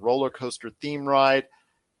just like a roller coaster theme ride.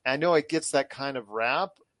 I know it gets that kind of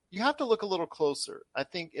rap. You have to look a little closer. I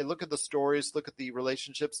think, and look at the stories, look at the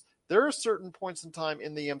relationships. There are certain points in time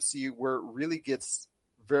in the MCU where it really gets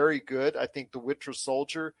very good. I think The Winter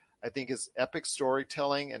Soldier, I think, is epic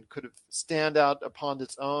storytelling and could have stand out upon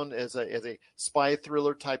its own as a spy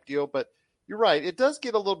thriller type deal. But you're right, it does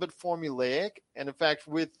get a little bit formulaic. And in fact,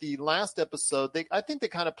 with the last episode, I think they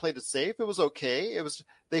kind of played it safe. It was okay.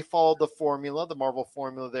 They followed the formula, the Marvel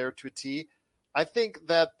formula there to a T. I think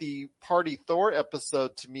that the Party Thor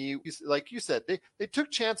episode, to me, like you said, they took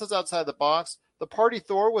chances outside the box. The Party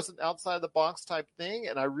Thor was an outside the box type thing,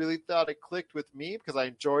 and I really thought it clicked with me because I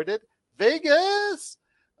enjoyed it. Vegas!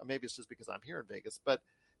 Maybe it's just because I'm here in Vegas, but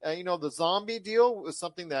the zombie deal was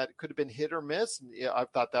something that could have been hit or miss. And I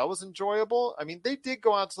thought that was enjoyable. I mean, they did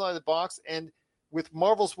go outside the box, and with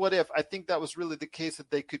Marvel's What If, I think that was really the case that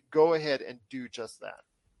they could go ahead and do just that.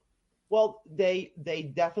 Well, they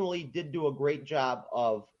definitely did do a great job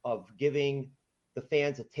of giving the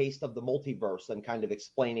fans a taste of the multiverse and kind of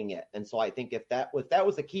explaining it. And so I think if that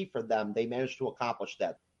was the key for them, they managed to accomplish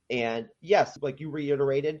that. And yes, like you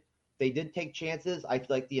reiterated, they did take chances. I feel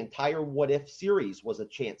like the entire What If series was a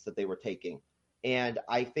chance that they were taking. And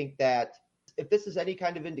I think that if this is any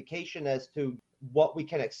kind of indication as to what we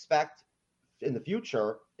can expect in the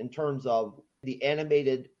future in terms of the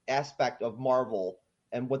animated aspect of Marvel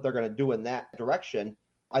and what they're going to do in that direction,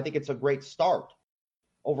 I think it's a great start.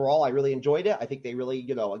 Overall, I really enjoyed it. I think they really,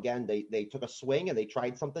 again, they took a swing and they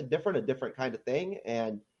tried something different, a different kind of thing.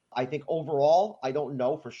 And I think overall, I don't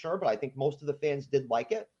know for sure, but I think most of the fans did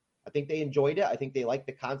like it. I think they enjoyed it. I think they liked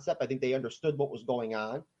the concept. I think they understood what was going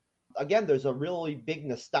on. Again, there's a really big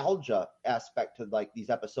nostalgia aspect to like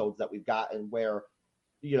these episodes that we've gotten where,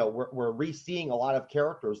 we're re-seeing a lot of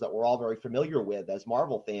characters that we're all very familiar with as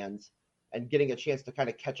Marvel fans and getting a chance to kind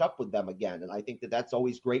of catch up with them again. And I think that that's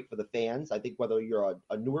always great for the fans. I think whether you're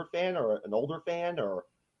a newer fan or an older fan or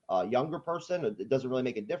a younger person, it doesn't really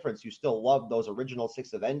make a difference. You still love those original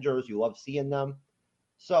 6 Avengers. You love seeing them.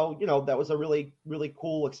 So, that was a really, really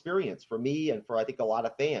cool experience for me and for, I think, a lot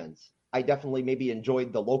of fans. I definitely maybe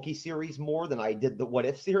enjoyed the Loki series more than I did the What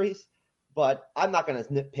If series. But I'm not going to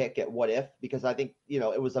nitpick at What If because I think,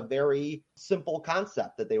 it was a very simple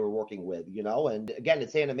concept that they were working with, and again,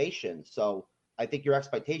 it's animation. So I think your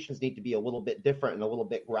expectations need to be a little bit different and a little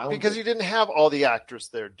bit grounded. Because you didn't have all the actors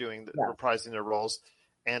there reprising their roles.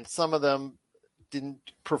 And some of them didn't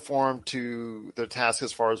perform to their task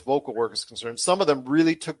as far as vocal work is concerned. Some of them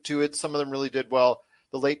really took to it. Some of them really did well.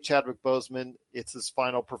 The late Chadwick Boseman, it's his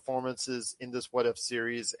final performances in this What If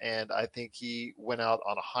series. And I think he went out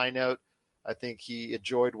on a high note. I think he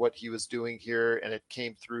enjoyed what he was doing here, and it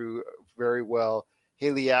came through very well.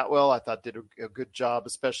 Haley Atwell, I thought, did a good job,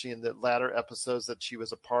 especially in the latter episodes that she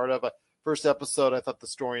was a part of. First episode, I thought the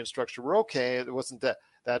story and structure were okay. It wasn't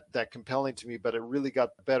that compelling to me, but it really got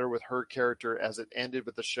better with her character as it ended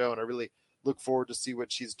with the show, and I really look forward to see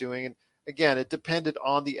what she's doing. And again, it depended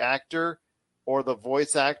on the actor or the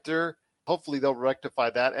voice actor. Hopefully they'll rectify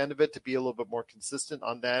that end of it to be a little bit more consistent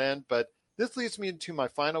on that end, but this leads me into my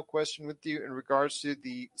final question with you in regards to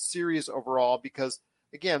the series overall, because,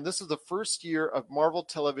 again, this is the first year of Marvel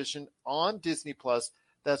Television on Disney Plus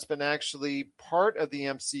that's been actually part of the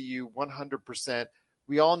MCU 100%.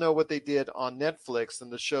 We all know what they did on Netflix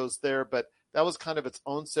and the shows there, but that was kind of its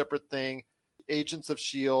own separate thing. Agents of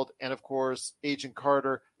S.H.I.E.L.D. and, of course, Agent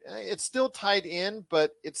Carter. It's still tied in,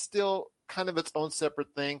 but it's still kind of its own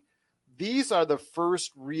separate thing. These are the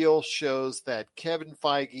first real shows that Kevin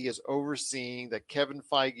Feige is overseeing, that Kevin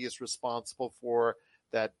Feige is responsible for,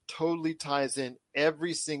 that totally ties in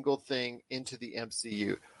every single thing into the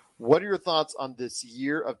MCU. What are your thoughts on this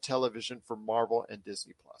year of television for Marvel and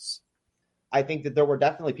Disney Plus? I think that there were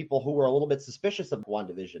definitely people who were a little bit suspicious of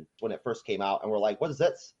WandaVision when it first came out and were like, what is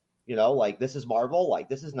this? This is Marvel.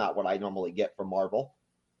 This is not what I normally get from Marvel.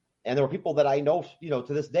 And there were people that I know,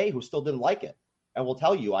 to this day who still didn't like it. And will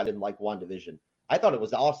tell you I didn't like WandaVision. I thought it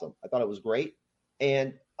was awesome. I thought it was great.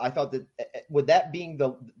 And I thought that with that being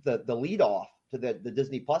the lead off to the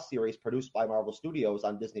Disney Plus series produced by Marvel Studios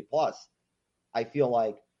on Disney Plus, I feel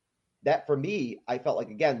like that for me, I felt like,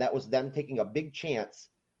 again, that was them taking a big chance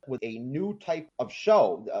with a new type of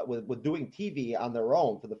show with doing TV on their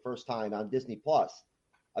own for the first time on Disney Plus.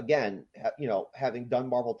 again, having done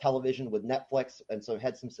Marvel Television with Netflix, and so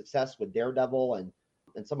had some success with Daredevil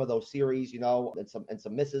and some of those series, and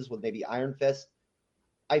some misses with maybe Iron Fist.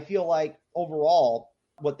 I feel like overall,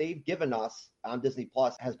 what they've given us on Disney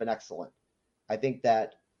Plus has been excellent. I think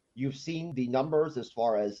that you've seen the numbers as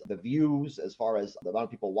far as the views, as far as the amount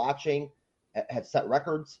of people watching, have set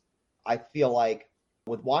records. I feel like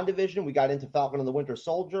with WandaVision, we got into Falcon and the Winter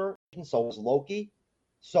Soldier, and so was Loki,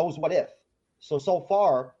 so is What If. So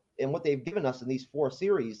far, in what they've given us in these 4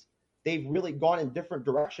 series, they've really gone in different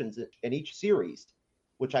directions in each series,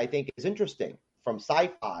 which I think is interesting, from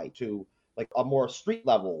sci-fi to like a more street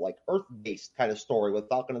level, like Earth-based kind of story with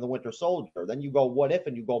Falcon and the Winter Soldier. Then you go What If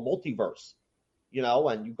and you go multiverse,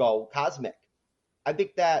 and you go cosmic. I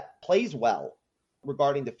think that plays well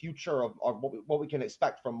regarding the future of what we can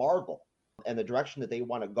expect from Marvel and the direction that they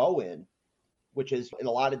want to go in, which is in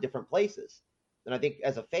a lot of different places. And I think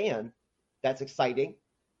as a fan, that's exciting.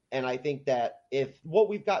 And I think that if what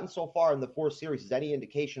we've gotten so far in the 4 series is any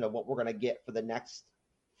indication of what we're going to get for the next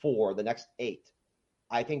 4, the next 8,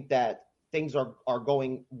 I think that things are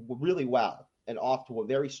going really well and off to a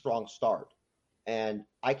very strong start. And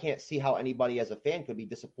I can't see how anybody as a fan could be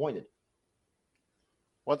disappointed.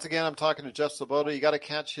 Once again, I'm talking to Jeff Svoboda. You got to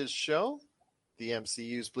catch his show, The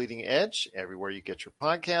MCU's Bleeding Edge, everywhere you get your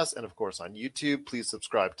podcasts, and of course on YouTube. Please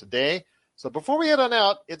subscribe today. So before we head on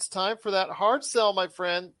out, it's time for that hard sell, my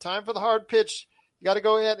friend. Time for the hard pitch. You got to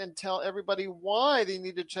go ahead and tell everybody why they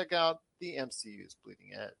need to check out the MCU's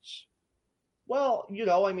Bleeding Edge. Well,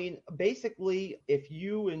 basically, if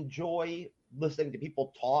you enjoy listening to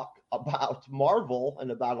people talk about Marvel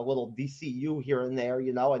and about a little DCU here and there,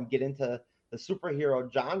 and get into the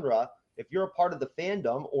superhero genre, if you're a part of the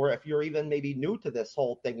fandom, or if you're even maybe new to this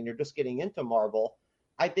whole thing and you're just getting into Marvel,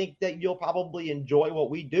 I think that you'll probably enjoy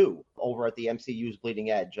what we do over at the MCU's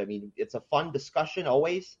Bleeding Edge. It's a fun discussion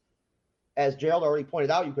always. As Gerald already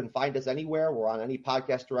pointed out, you can find us anywhere. We're on any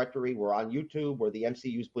podcast directory. We're on YouTube. We're the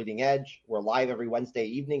MCU's Bleeding Edge. We're live every Wednesday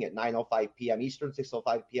evening at 9:05 p.m. Eastern,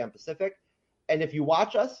 6:05 p.m. Pacific. And if you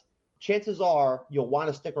watch us, chances are you'll want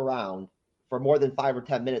to stick around for more than 5 or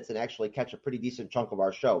 10 minutes and actually catch a pretty decent chunk of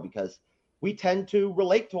our show, because we tend to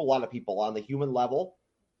relate to a lot of people on the human level.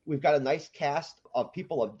 We've got a nice cast of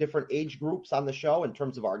people of different age groups on the show in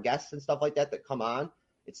terms of our guests and stuff like that come on.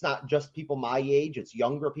 It's not just people my age, it's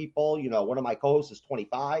younger people. One of my co-hosts is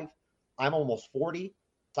 25. I'm almost 40.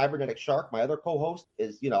 Cybernetic Shark, my other co-host,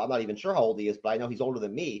 is, I'm not even sure how old he is, but I know he's older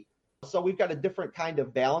than me. So we've got a different kind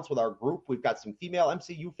of balance with our group. We've got some female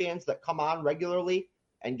MCU fans that come on regularly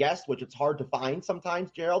and guest, which it's hard to find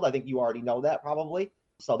sometimes, Gerald. I think you already know that probably.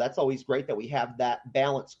 So that's always great that we have that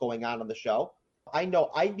balance going on the show. I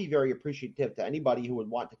know I'd be very appreciative to anybody who would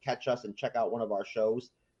want to catch us and check out one of our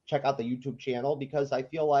shows. Check out the YouTube channel, because I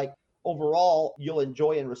feel like overall you'll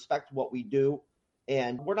enjoy and respect what we do.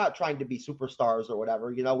 And we're not trying to be superstars or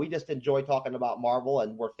whatever. We just enjoy talking about Marvel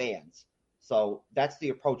and we're fans. So that's the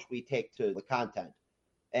approach we take to the content.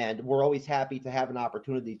 And we're always happy to have an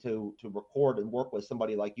opportunity to record and work with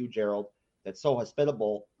somebody like you, Gerald, that's so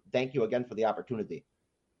hospitable. Thank you again for the opportunity.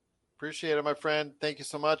 Appreciate it, my friend. Thank you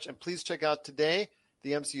so much. And please check out today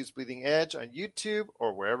the MCU's Bleeding Edge on YouTube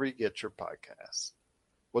or wherever you get your podcasts.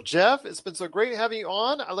 Well, Jeff, it's been so great having you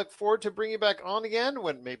on. I look forward to bringing you back on again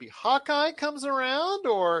when maybe Hawkeye comes around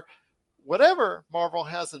or whatever Marvel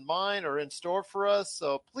has in mind or in store for us.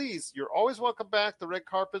 So please, you're always welcome back. The red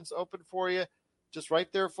carpet's open for you, just right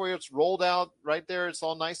there for you. It's rolled out right there. It's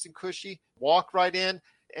all nice and cushy. Walk right in.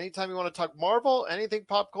 Anytime you want to talk Marvel, anything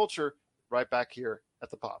pop culture, right back here at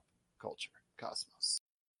the Pop Culture Cosmos.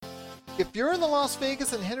 If you're in the Las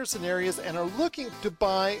Vegas and Henderson areas and are looking to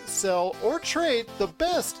buy, sell, or trade the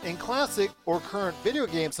best in classic or current video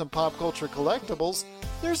games and pop culture collectibles,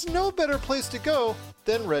 there's no better place to go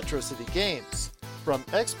than Retro City Games. From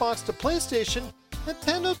Xbox to PlayStation,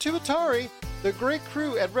 Nintendo to Atari, the great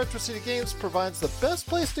crew at Retro City Games provides the best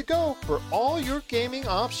place to go for all your gaming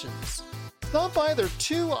options. Stop by their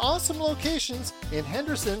 2 awesome locations in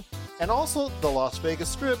Henderson and also the Las Vegas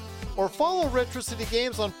Strip, or follow Retro City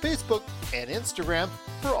Games on Facebook and Instagram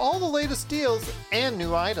for all the latest deals and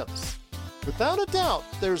new items. Without a doubt,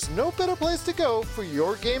 there's no better place to go for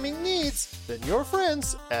your gaming needs than your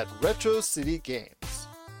friends at Retro City Games.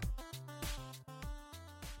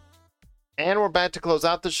 And we're back to close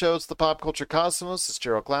out the show. It's the Pop Culture Cosmos. It's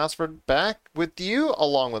Gerald Glassford back with you,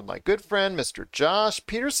 along with my good friend, Mr. Josh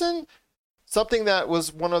Peterson. Something that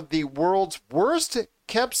was one of the world's worst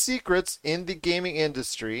kept secrets in the gaming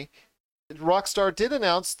industry. Rockstar did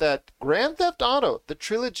announce that Grand Theft Auto, the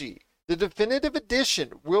trilogy, the definitive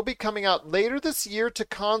edition, will be coming out later this year to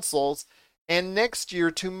consoles and next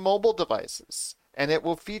year to mobile devices. and it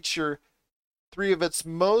will feature 3 of its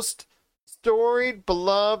most storied,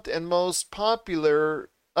 beloved, and most popular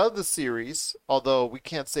of the series, although we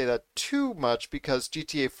can't say that too much because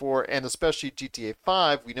GTA 4 and especially GTA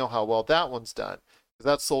 5, we know how well that one's done, because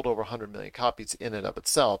that's sold over 100 million copies in and of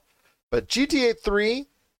itself. But GTA 3,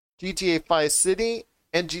 GTA Vice City,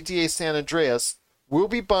 and GTA San Andreas will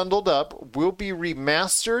be bundled up, will be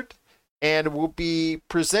remastered, and will be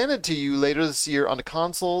presented to you later this year on the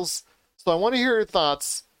consoles. So I want to hear your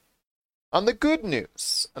thoughts on the good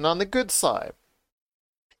news and on the good side.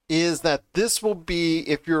 Is that this will be,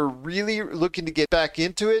 if you're really looking to get back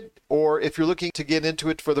into it, or if you're looking to get into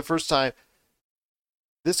it for the first time,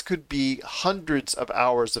 this could be hundreds of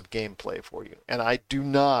hours of gameplay for you. And I do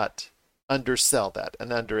not undersell that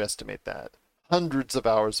and underestimate that. Hundreds of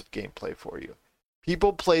hours of gameplay for you.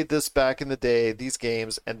 People played this back in the day, these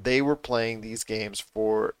games, and they were playing these games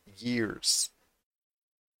for years.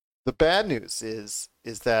 The bad news is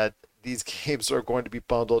that these games are going to be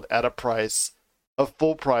bundled at a price of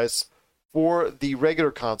full price for the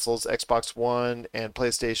regular consoles, Xbox One and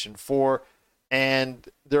PlayStation 4, and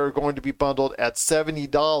they're going to be bundled at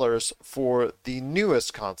 $70 for the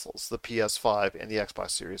newest consoles, the PS5 and the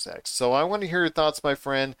Xbox Series X. So I want to hear your thoughts, my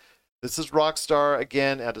friend. This is Rockstar,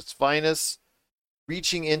 again, at its finest,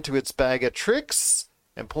 reaching into its bag of tricks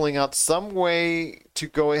and pulling out some way to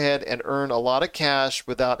go ahead and earn a lot of cash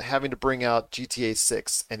without having to bring out GTA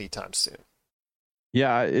 6 anytime soon.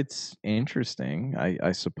 Yeah, it's interesting,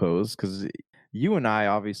 I suppose, because you and I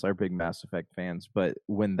obviously are big Mass Effect fans, but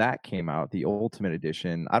when that came out, the Ultimate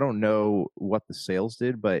Edition, I don't know what the sales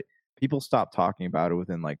did, but people stopped talking about it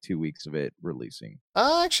within like 2 weeks of it releasing.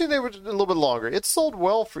 Actually, they were a little bit longer. It sold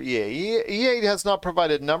well for EA. EA has not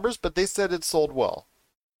provided numbers, but they said it sold well.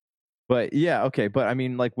 But yeah, okay. But I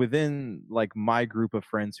mean, like within like my group of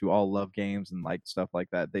friends who all love games and like stuff like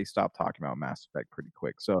that, they stopped talking about Mass Effect pretty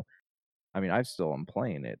quick. So, I mean, I still am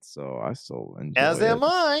playing it, so I still enjoy it. As am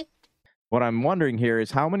I. What I'm wondering here is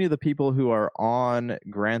how many of the people who are on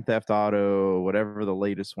Grand Theft Auto, whatever the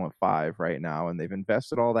latest one, 5 right now, and they've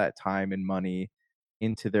invested all that time and money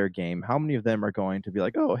into their game, how many of them are going to be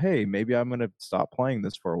like, oh, hey, maybe I'm going to stop playing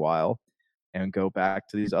this for a while and go back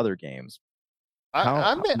to these other games?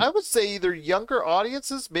 I would say either younger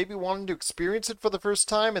audiences maybe wanting to experience it for the first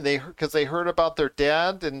time, and because they heard about their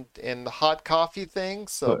dad and the hot coffee thing,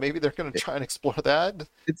 so maybe they're going to try and explore that.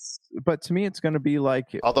 But to me, it's going to be like,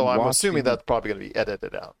 although I'm assuming that's probably going to be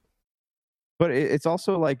edited out. But it's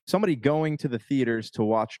also like somebody going to the theaters to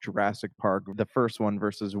watch Jurassic Park, the first one,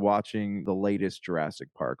 versus watching the latest Jurassic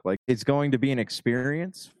Park. Like, it's going to be an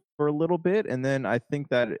experience for a little bit, and then I think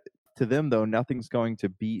that to them, though, nothing's going to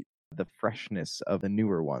beat the freshness of the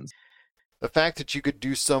newer ones. The fact that you could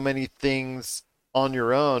do so many things on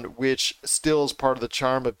your own, which still is part of the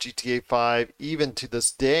charm of GTA 5 even to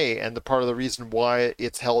this day, and the part of the reason why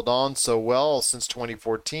it's held on so well since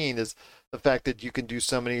 2014 is the fact that you can do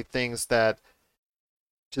so many things that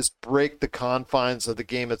just break the confines of the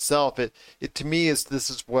game itself. It to me this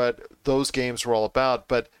is what those games were all about.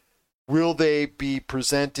 But will they be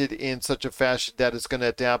presented in such a fashion that it's going to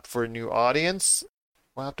adapt for a new audience?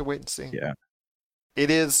 We'll have to wait and see. Yeah.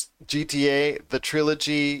 It is GTA, the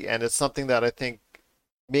trilogy, and it's something that I think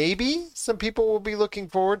maybe some people will be looking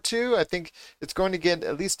forward to. I think it's going to get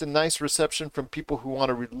at least a nice reception from people who want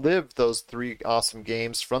to relive those 3 awesome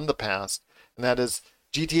games from the past, and that is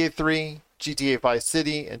GTA 3, GTA Vice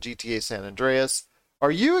City, and GTA San Andreas.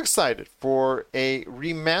 Are you excited for a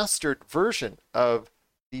remastered version of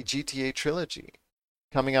the GTA trilogy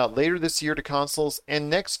coming out later this year to consoles and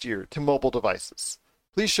next year to mobile devices?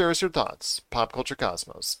 Please share us your thoughts,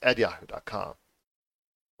 popculturecosmos@yahoo.com.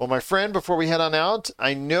 Well, my friend, before we head on out,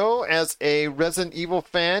 I know as a Resident Evil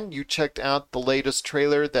fan, you checked out the latest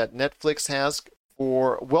trailer that Netflix has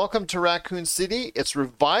for Welcome to Raccoon City, its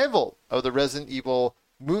revival of the Resident Evil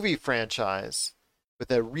movie franchise,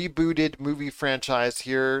 with a rebooted movie franchise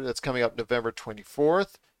here that's coming up November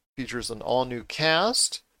 24th. Features an all-new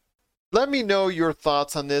cast. Let me know your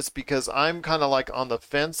thoughts on this, because I'm kind of like on the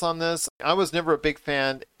fence on this. I was never a big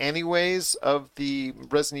fan anyways of the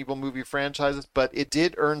Resident Evil movie franchises, but it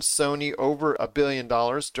did earn Sony over $1 billion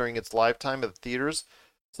during its lifetime at the theaters.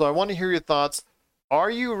 So I want to hear your thoughts.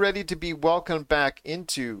 Are you ready to be welcomed back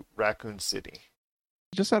into Raccoon City?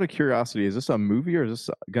 Just out of curiosity, is this a movie or is this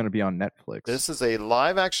going to be on Netflix? This is a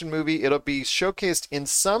live action movie. It'll be showcased in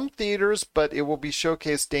some theaters, but it will be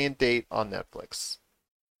showcased day and date on Netflix.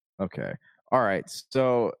 Okay. All right.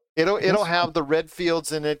 So it'll have the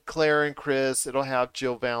Redfields in it, Claire and Chris. It'll have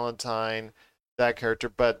Jill Valentine, that character,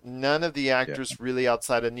 but none of the actors really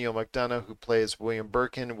outside of Neil McDonough, who plays William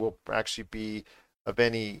Birkin, will actually be of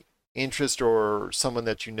any interest or someone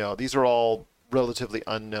that you know. These are all relatively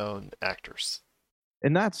unknown actors.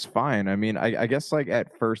 And that's fine. I mean, I guess like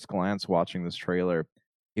at first glance watching this trailer,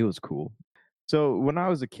 it was cool. So when I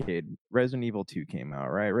was a kid, Resident Evil 2 came out,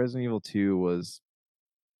 right? Resident Evil 2 was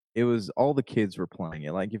all the kids were playing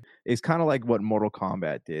it. Like it's kind of like what Mortal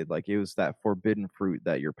Kombat did. Like it was that forbidden fruit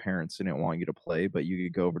that your parents didn't want you to play, but you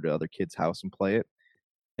could go over to other kids' house and play it.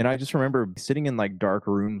 And I just remember sitting in like dark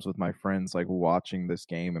rooms with my friends, like watching this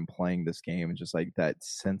game and playing this game, and just like that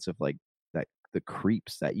sense of like that the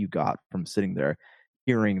creeps that you got from sitting there,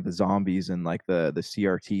 hearing the zombies and like the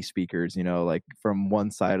CRT speakers, you know, like from one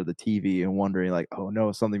side of the TV, and wondering like, oh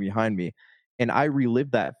no, something behind me. And I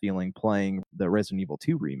relived that feeling playing the Resident Evil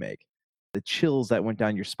 2 remake. The chills that went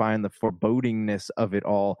down your spine, the forebodingness of it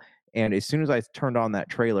all. And as soon as I turned on that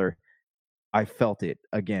trailer, I felt it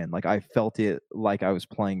again. Like I felt it like I was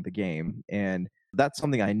playing the game. And that's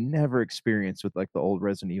something I never experienced with like the old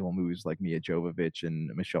Resident Evil movies like Mia Jovovich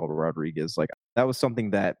and Michelle Rodriguez. Like that was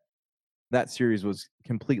something that series was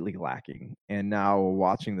completely lacking. And now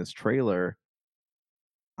watching this trailer,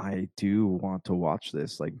 I do want to watch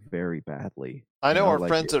this like very badly. I know our like,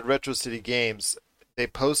 friends at Retro City Games, they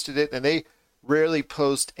posted it, and they rarely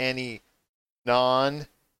post any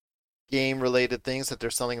non-game related things that they're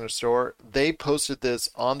selling in their store. They posted this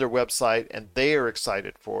on their website, and they are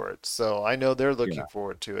excited for it. So I know they're looking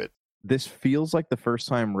forward to it. This feels like the first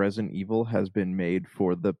time Resident Evil has been made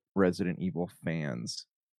for the Resident Evil fans.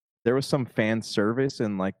 There was some fan service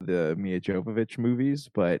in like the Mia Jovovich movies,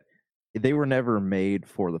 but they were never made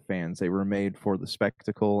for the fans. They were made for the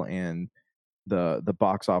spectacle and the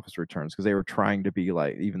box office returns, because they were trying to be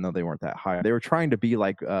like, even though they weren't that high, they were trying to be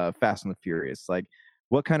like Fast and the Furious. Like,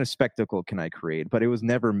 what kind of spectacle can I create? But it was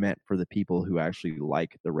never meant for the people who actually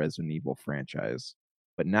like the Resident Evil franchise.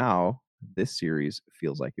 But now this series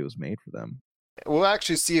feels like it was made for them. We'll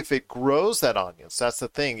actually see if it grows that audience. That's the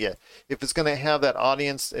thing. Yeah, if it's going to have that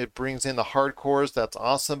audience, it brings in the hardcores. That's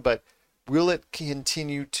awesome. But will it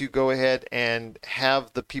continue to go ahead and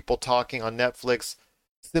have the people talking on Netflix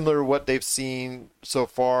similar to what they've seen so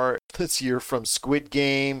far this year from Squid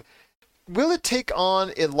Game? Will it take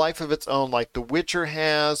on a life of its own like The Witcher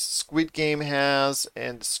has, Squid Game has,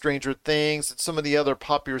 and Stranger Things, and some of the other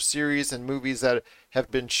popular series and movies that have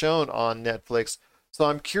been shown on Netflix? So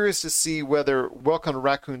I'm curious to see whether Welcome to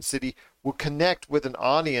Raccoon City will connect with an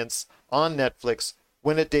audience on Netflix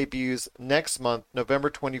when it debuts next month, November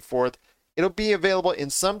 24th. It'll be available in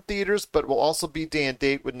some theaters, but will also be day and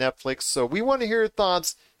date with Netflix. So we want to hear your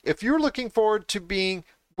thoughts. If you're looking forward to being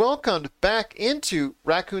welcomed back into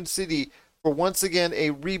Raccoon City for once again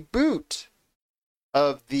a reboot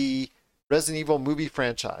of the Resident Evil movie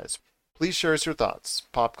franchise, please share us your thoughts.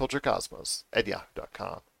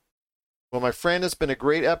 popculturecosmos@yahoo.com. Well, my friend, it's been a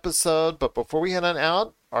great episode, but before we head on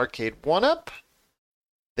out, Arcade 1-Up,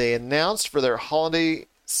 they announced for their holiday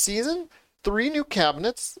season 3 new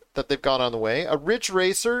cabinets that they've got on the way. A Ridge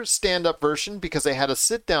Racer stand-up version, because they had a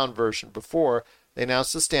sit-down version before. They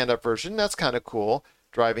announced a stand-up version. That's kind of cool.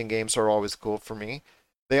 Driving games are always cool for me.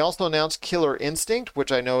 They also announced Killer Instinct,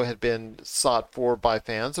 which I know had been sought for by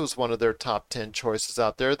fans. It was one of their top 10 choices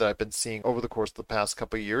out there that I've been seeing over the course of the past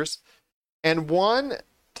couple of years. And one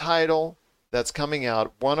title that's coming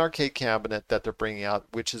out, one arcade cabinet that they're bringing out,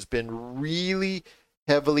 which has been really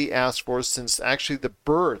heavily asked for since actually the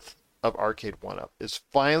birth of Arcade 1-Up, is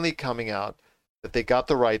finally coming out, that they got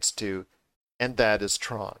the rights to, and that is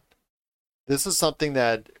Tron. This is something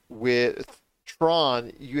that with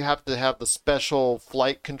Tron, you have to have the special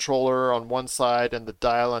flight controller on one side and the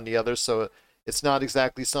dial on the other, so it's not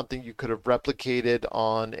exactly something you could have replicated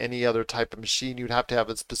on any other type of machine. You'd have to have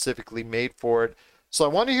it specifically made for it. So I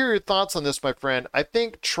want to hear your thoughts on this, my friend. I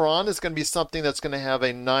think Tron is going to be something that's going to have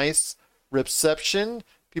a nice reception.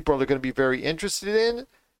 People are going to be very interested in.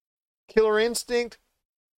 Killer Instinct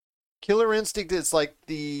is like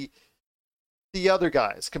the other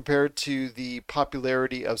guys compared to the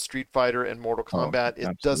popularity of Street Fighter and Mortal Kombat. It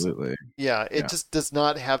absolutely. It just does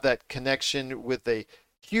not have that connection with a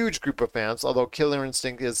huge group of fans, although Killer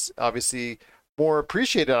Instinct is obviously more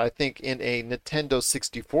appreciated, I think, in a Nintendo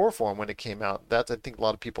 64 form when it came out. I think a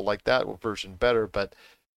lot of people like that version better, but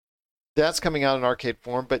that's coming out in arcade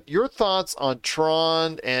form. But your thoughts on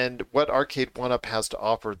Tron and what Arcade 1-Up has to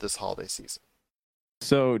offer this holiday season?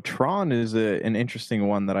 So Tron is an interesting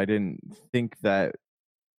one that I didn't think that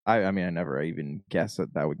I mean, I never even guessed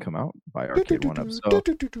that would come out by Arcade 1-Up. So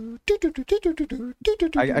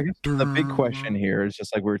I guess the big question here is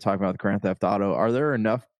just like we were talking about the Grand Theft Auto. Are there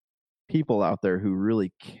enough people out there who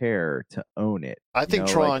really care to own it? I think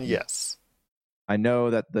Tron, yes. I know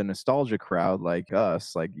that the nostalgia crowd like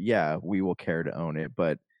us, like, yeah, we will care to own it,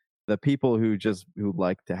 but the people who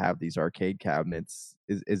like to have these arcade cabinets,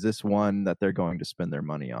 is this one that they're going to spend their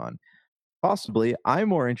money on? Possibly. I'm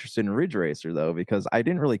more interested in Ridge Racer though, because I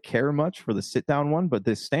didn't really care much for the sit down one, but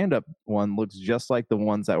this stand up one looks just like the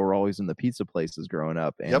ones that were always in the pizza places growing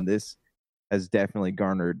up, and this has definitely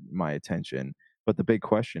garnered my attention. But the big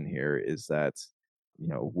question here is that,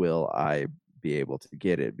 will I be able to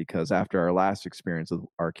get it? Because after our last experience with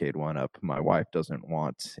Arcade 1-Up, my wife doesn't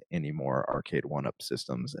want any more Arcade 1-Up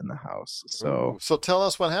systems in the house. So tell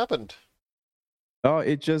us what happened. Oh,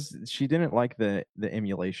 she didn't like the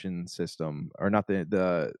emulation system, or not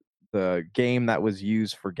the game that was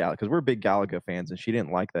used for Galaga, because we're big Galaga fans, and she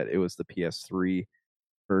didn't like that it was the PS3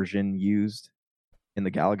 version used in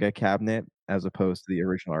the Galaga cabinet as opposed to the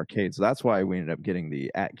original arcade. So that's why we ended up getting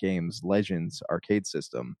the At Games Legends arcade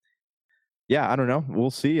system. Yeah, I don't know.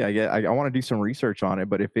 We'll see. I want to do some research on it,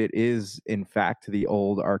 but if it is in fact the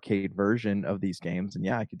old arcade version of these games, then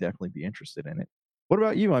yeah, I could definitely be interested in it. What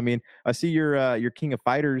about you? I mean, I see your King of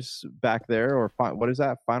Fighters back there, or what is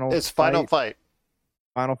that? It's Final Fight.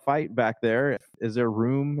 Final Fight back there. Is there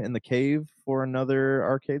room in the cave for another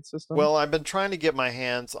arcade system? Well, I've been trying to get my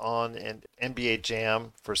hands on an NBA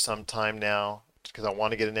Jam for some time now, because I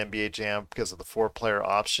want to get an NBA Jam because of the 4-player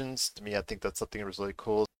options. To me, I think that's something that's really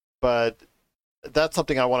cool. But that's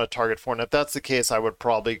something I want to target for. And if that's the case, I would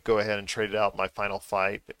probably go ahead and trade out my Final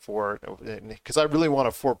Fight for, because I really want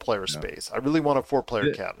a 4-player space. I really want a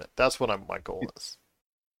 4-player cabinet. That's what my goal is.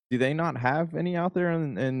 Do they not have any out there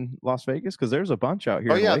in Las Vegas? Because there's a bunch out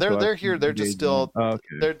here. Oh yeah, they're here. They're just still,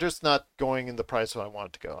 they're just not going in the price that I want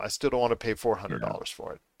it to go. I still don't want to pay $400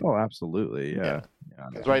 for it. Oh, absolutely, yeah.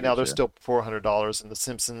 Because right now they're still $400, and The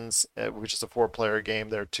Simpsons, which is a 4-player game,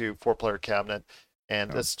 there too, 4-player cabinet,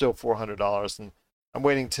 and it's still $400. And I'm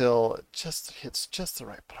waiting till it just hits just the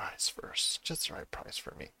right price first, just the right price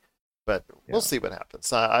for me. But we'll see what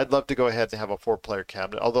happens. I'd love to go ahead and have a 4-player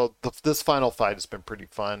cabinet, although this Final Fight has been pretty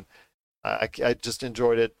fun. I just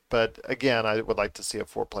enjoyed it. But again, I would like to see a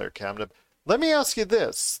 4-player cabinet. Let me ask you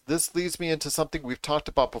this. This leads me into something we've talked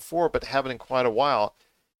about before, but haven't in quite a while.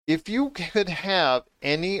 If you could have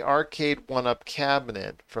any Arcade 1-Up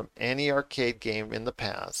cabinet from any arcade game in the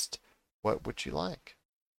past, what would you like?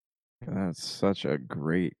 That's such a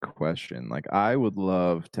great question. Like, I would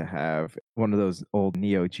love to have one of those old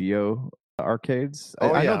Neo Geo arcades.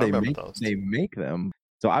 I know they make them.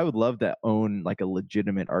 So I would love to own like a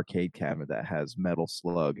legitimate arcade cabinet that has Metal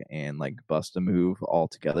Slug and like Bust-A-Move all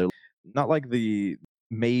together. Not like the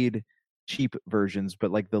made cheap versions, but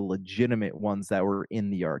like the legitimate ones that were in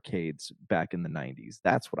the arcades back in the 90s.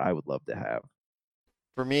 That's what I would love to have.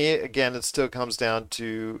 For me, again, it still comes down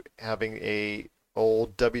to having a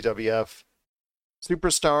old WWF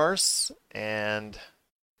Superstars and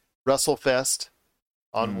WrestleFest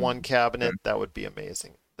on one cabinet. That would be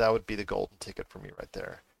amazing. That would be the golden ticket for me right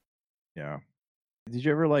there. Yeah. Did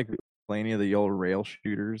you ever like play any of the old rail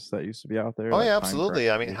shooters that used to be out there? Oh like yeah,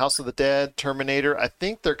 absolutely. I mean, House of the Dead, Terminator. I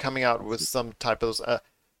think they're coming out with some type of those.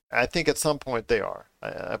 I think at some point they are.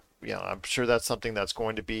 I'm sure that's something that's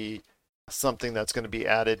going to be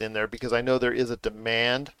added in there, because I know there is a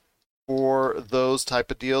demand for those type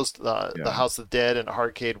of deals, the House of the Dead and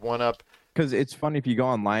Arcade 1-Up. Because it's funny, if you go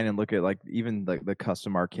online and look at like even the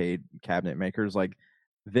custom arcade cabinet makers, like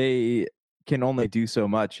they can only do so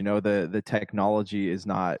much. The technology is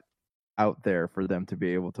not out there for them to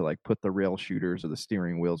be able to like put the rail shooters or the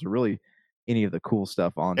steering wheels or really any of the cool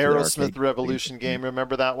stuff on Aerosmith Revolution game.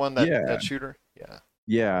 Remember that one? That shooter?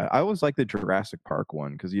 Yeah, I always like the Jurassic Park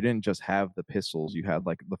one, because you didn't just have the pistols, you had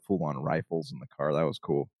like the full-on rifles in the car. That was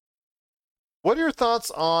cool. What are your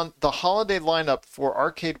thoughts on the holiday lineup for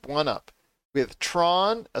Arcade 1-Up, with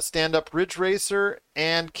Tron, a stand-up Ridge Racer,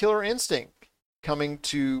 and Killer Instinct coming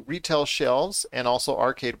to retail shelves and also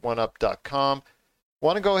arcade1up.com?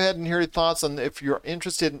 Want to go ahead and hear your thoughts on if you're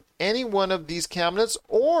interested in any one of these cabinets,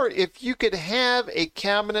 or if you could have a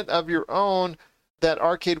cabinet of your own that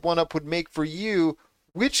Arcade 1-Up would make for you,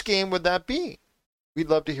 which game would that be? We'd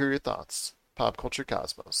love to hear your thoughts.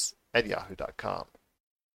 PopCultureCosmos@yahoo.com.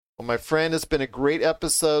 Well, my friend, it's been a great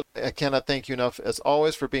episode. I cannot thank you enough, as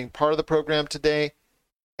always, for being part of the program today.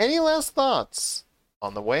 Any last thoughts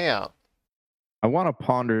on the way out? I want to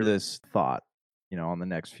ponder this thought, on the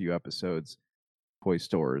next few episodes. Toy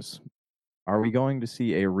stores. Are we going to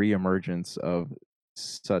see a reemergence of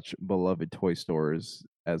such beloved toy stores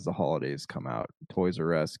as the holidays come out? Toys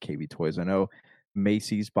R Us, KB Toys. I know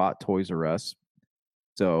Macy's bought Toys R Us.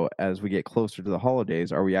 So as we get closer to the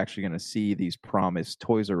holidays, are we actually going to see these promised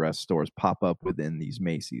Toys R Us stores pop up within these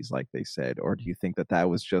Macy's like they said? Or do you think that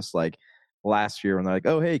was just like last year when they're like,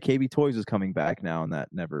 oh, hey, KB Toys is coming back now, and that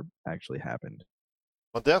never actually happened?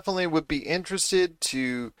 Well, definitely would be interested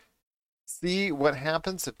to see what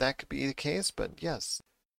happens if that could be the case. But yes,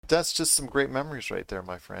 that's just some great memories right there,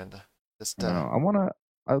 my friend. Just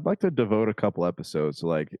I'd like to devote a couple episodes to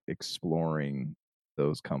like exploring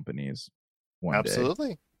those companies one day.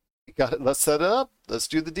 Absolutely. You got it. Let's set it up. Let's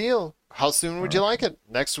do the deal. How soon would you like it?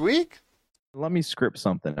 Next week? Let me script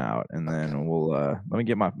something out, and then we'll let me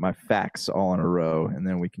get my facts all in a row, and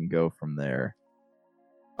then we can go from there.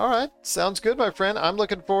 All right. Sounds good, my friend. I'm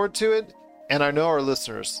looking forward to it, and I know our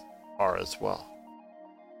listeners are as well.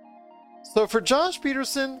 So for Josh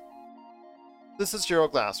Peterson, this is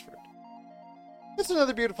Gerald Glassford. It's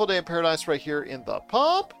another beautiful day in paradise right here in the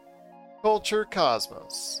Pop Culture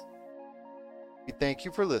Cosmos. We thank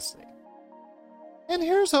you for listening. And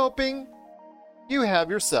here's hoping you have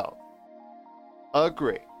yourself a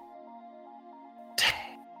great day.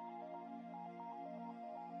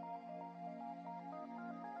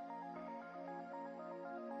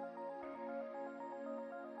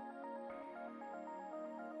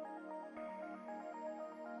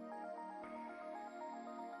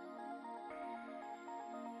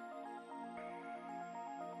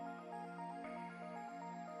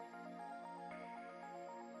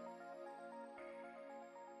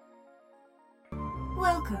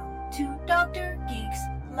 Welcome to Dr. Geek's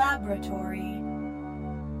Laboratory.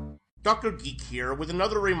 Dr. Geek here with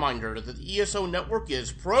another reminder that the ESO Network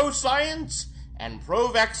is pro-science and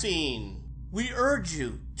pro-vaccine. We urge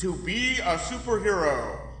you to be a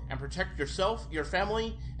superhero and protect yourself, your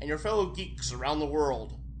family, and your fellow geeks around the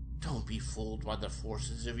world. Don't be fooled by the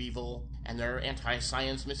forces of evil and their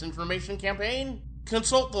anti-science misinformation campaign.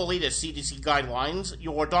 Consult the latest CDC guidelines,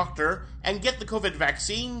 your doctor, and get the COVID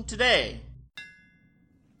vaccine today.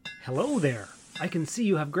 Hello there. I can see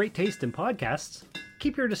you have great taste in podcasts.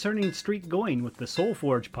 Keep your discerning streak going with the Soul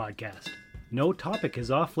Forge podcast. No topic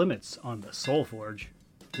is off limits on the Soul Forge.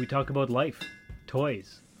 We talk about life,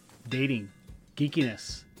 toys, dating,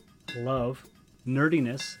 geekiness, love,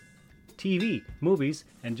 nerdiness, TV, movies,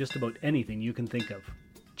 and just about anything you can think of.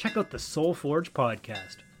 Check out the Soul Forge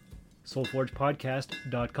podcast.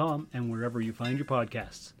 SoulForgePodcast.com and wherever you find your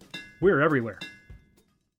podcasts. We're everywhere.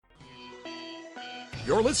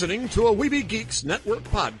 You're listening to a Weeby Geeks Network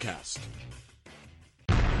podcast.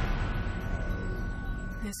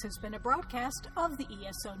 This has been a broadcast of the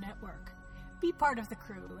ESO Network. Be part of the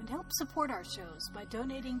crew and help support our shows by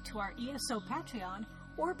donating to our ESO Patreon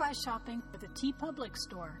or by shopping at the TeePublic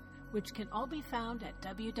store, which can all be found at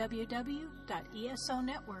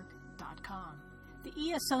www.esonetwork.com.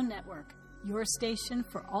 The ESO Network, your station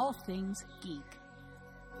for all things geek.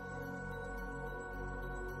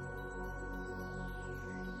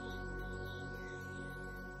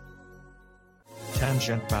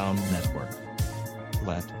 Tangent Bound Network.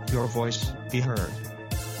 Let your voice be heard.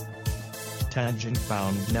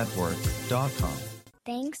 TangentBoundNetwork.com.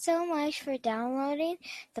 Thanks so much for downloading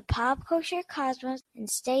the Pop Culture Cosmos, and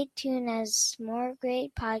stay tuned as more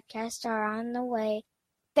great podcasts are on the way.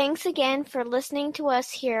 Thanks again for listening to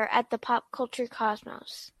us here at the Pop Culture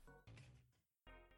Cosmos.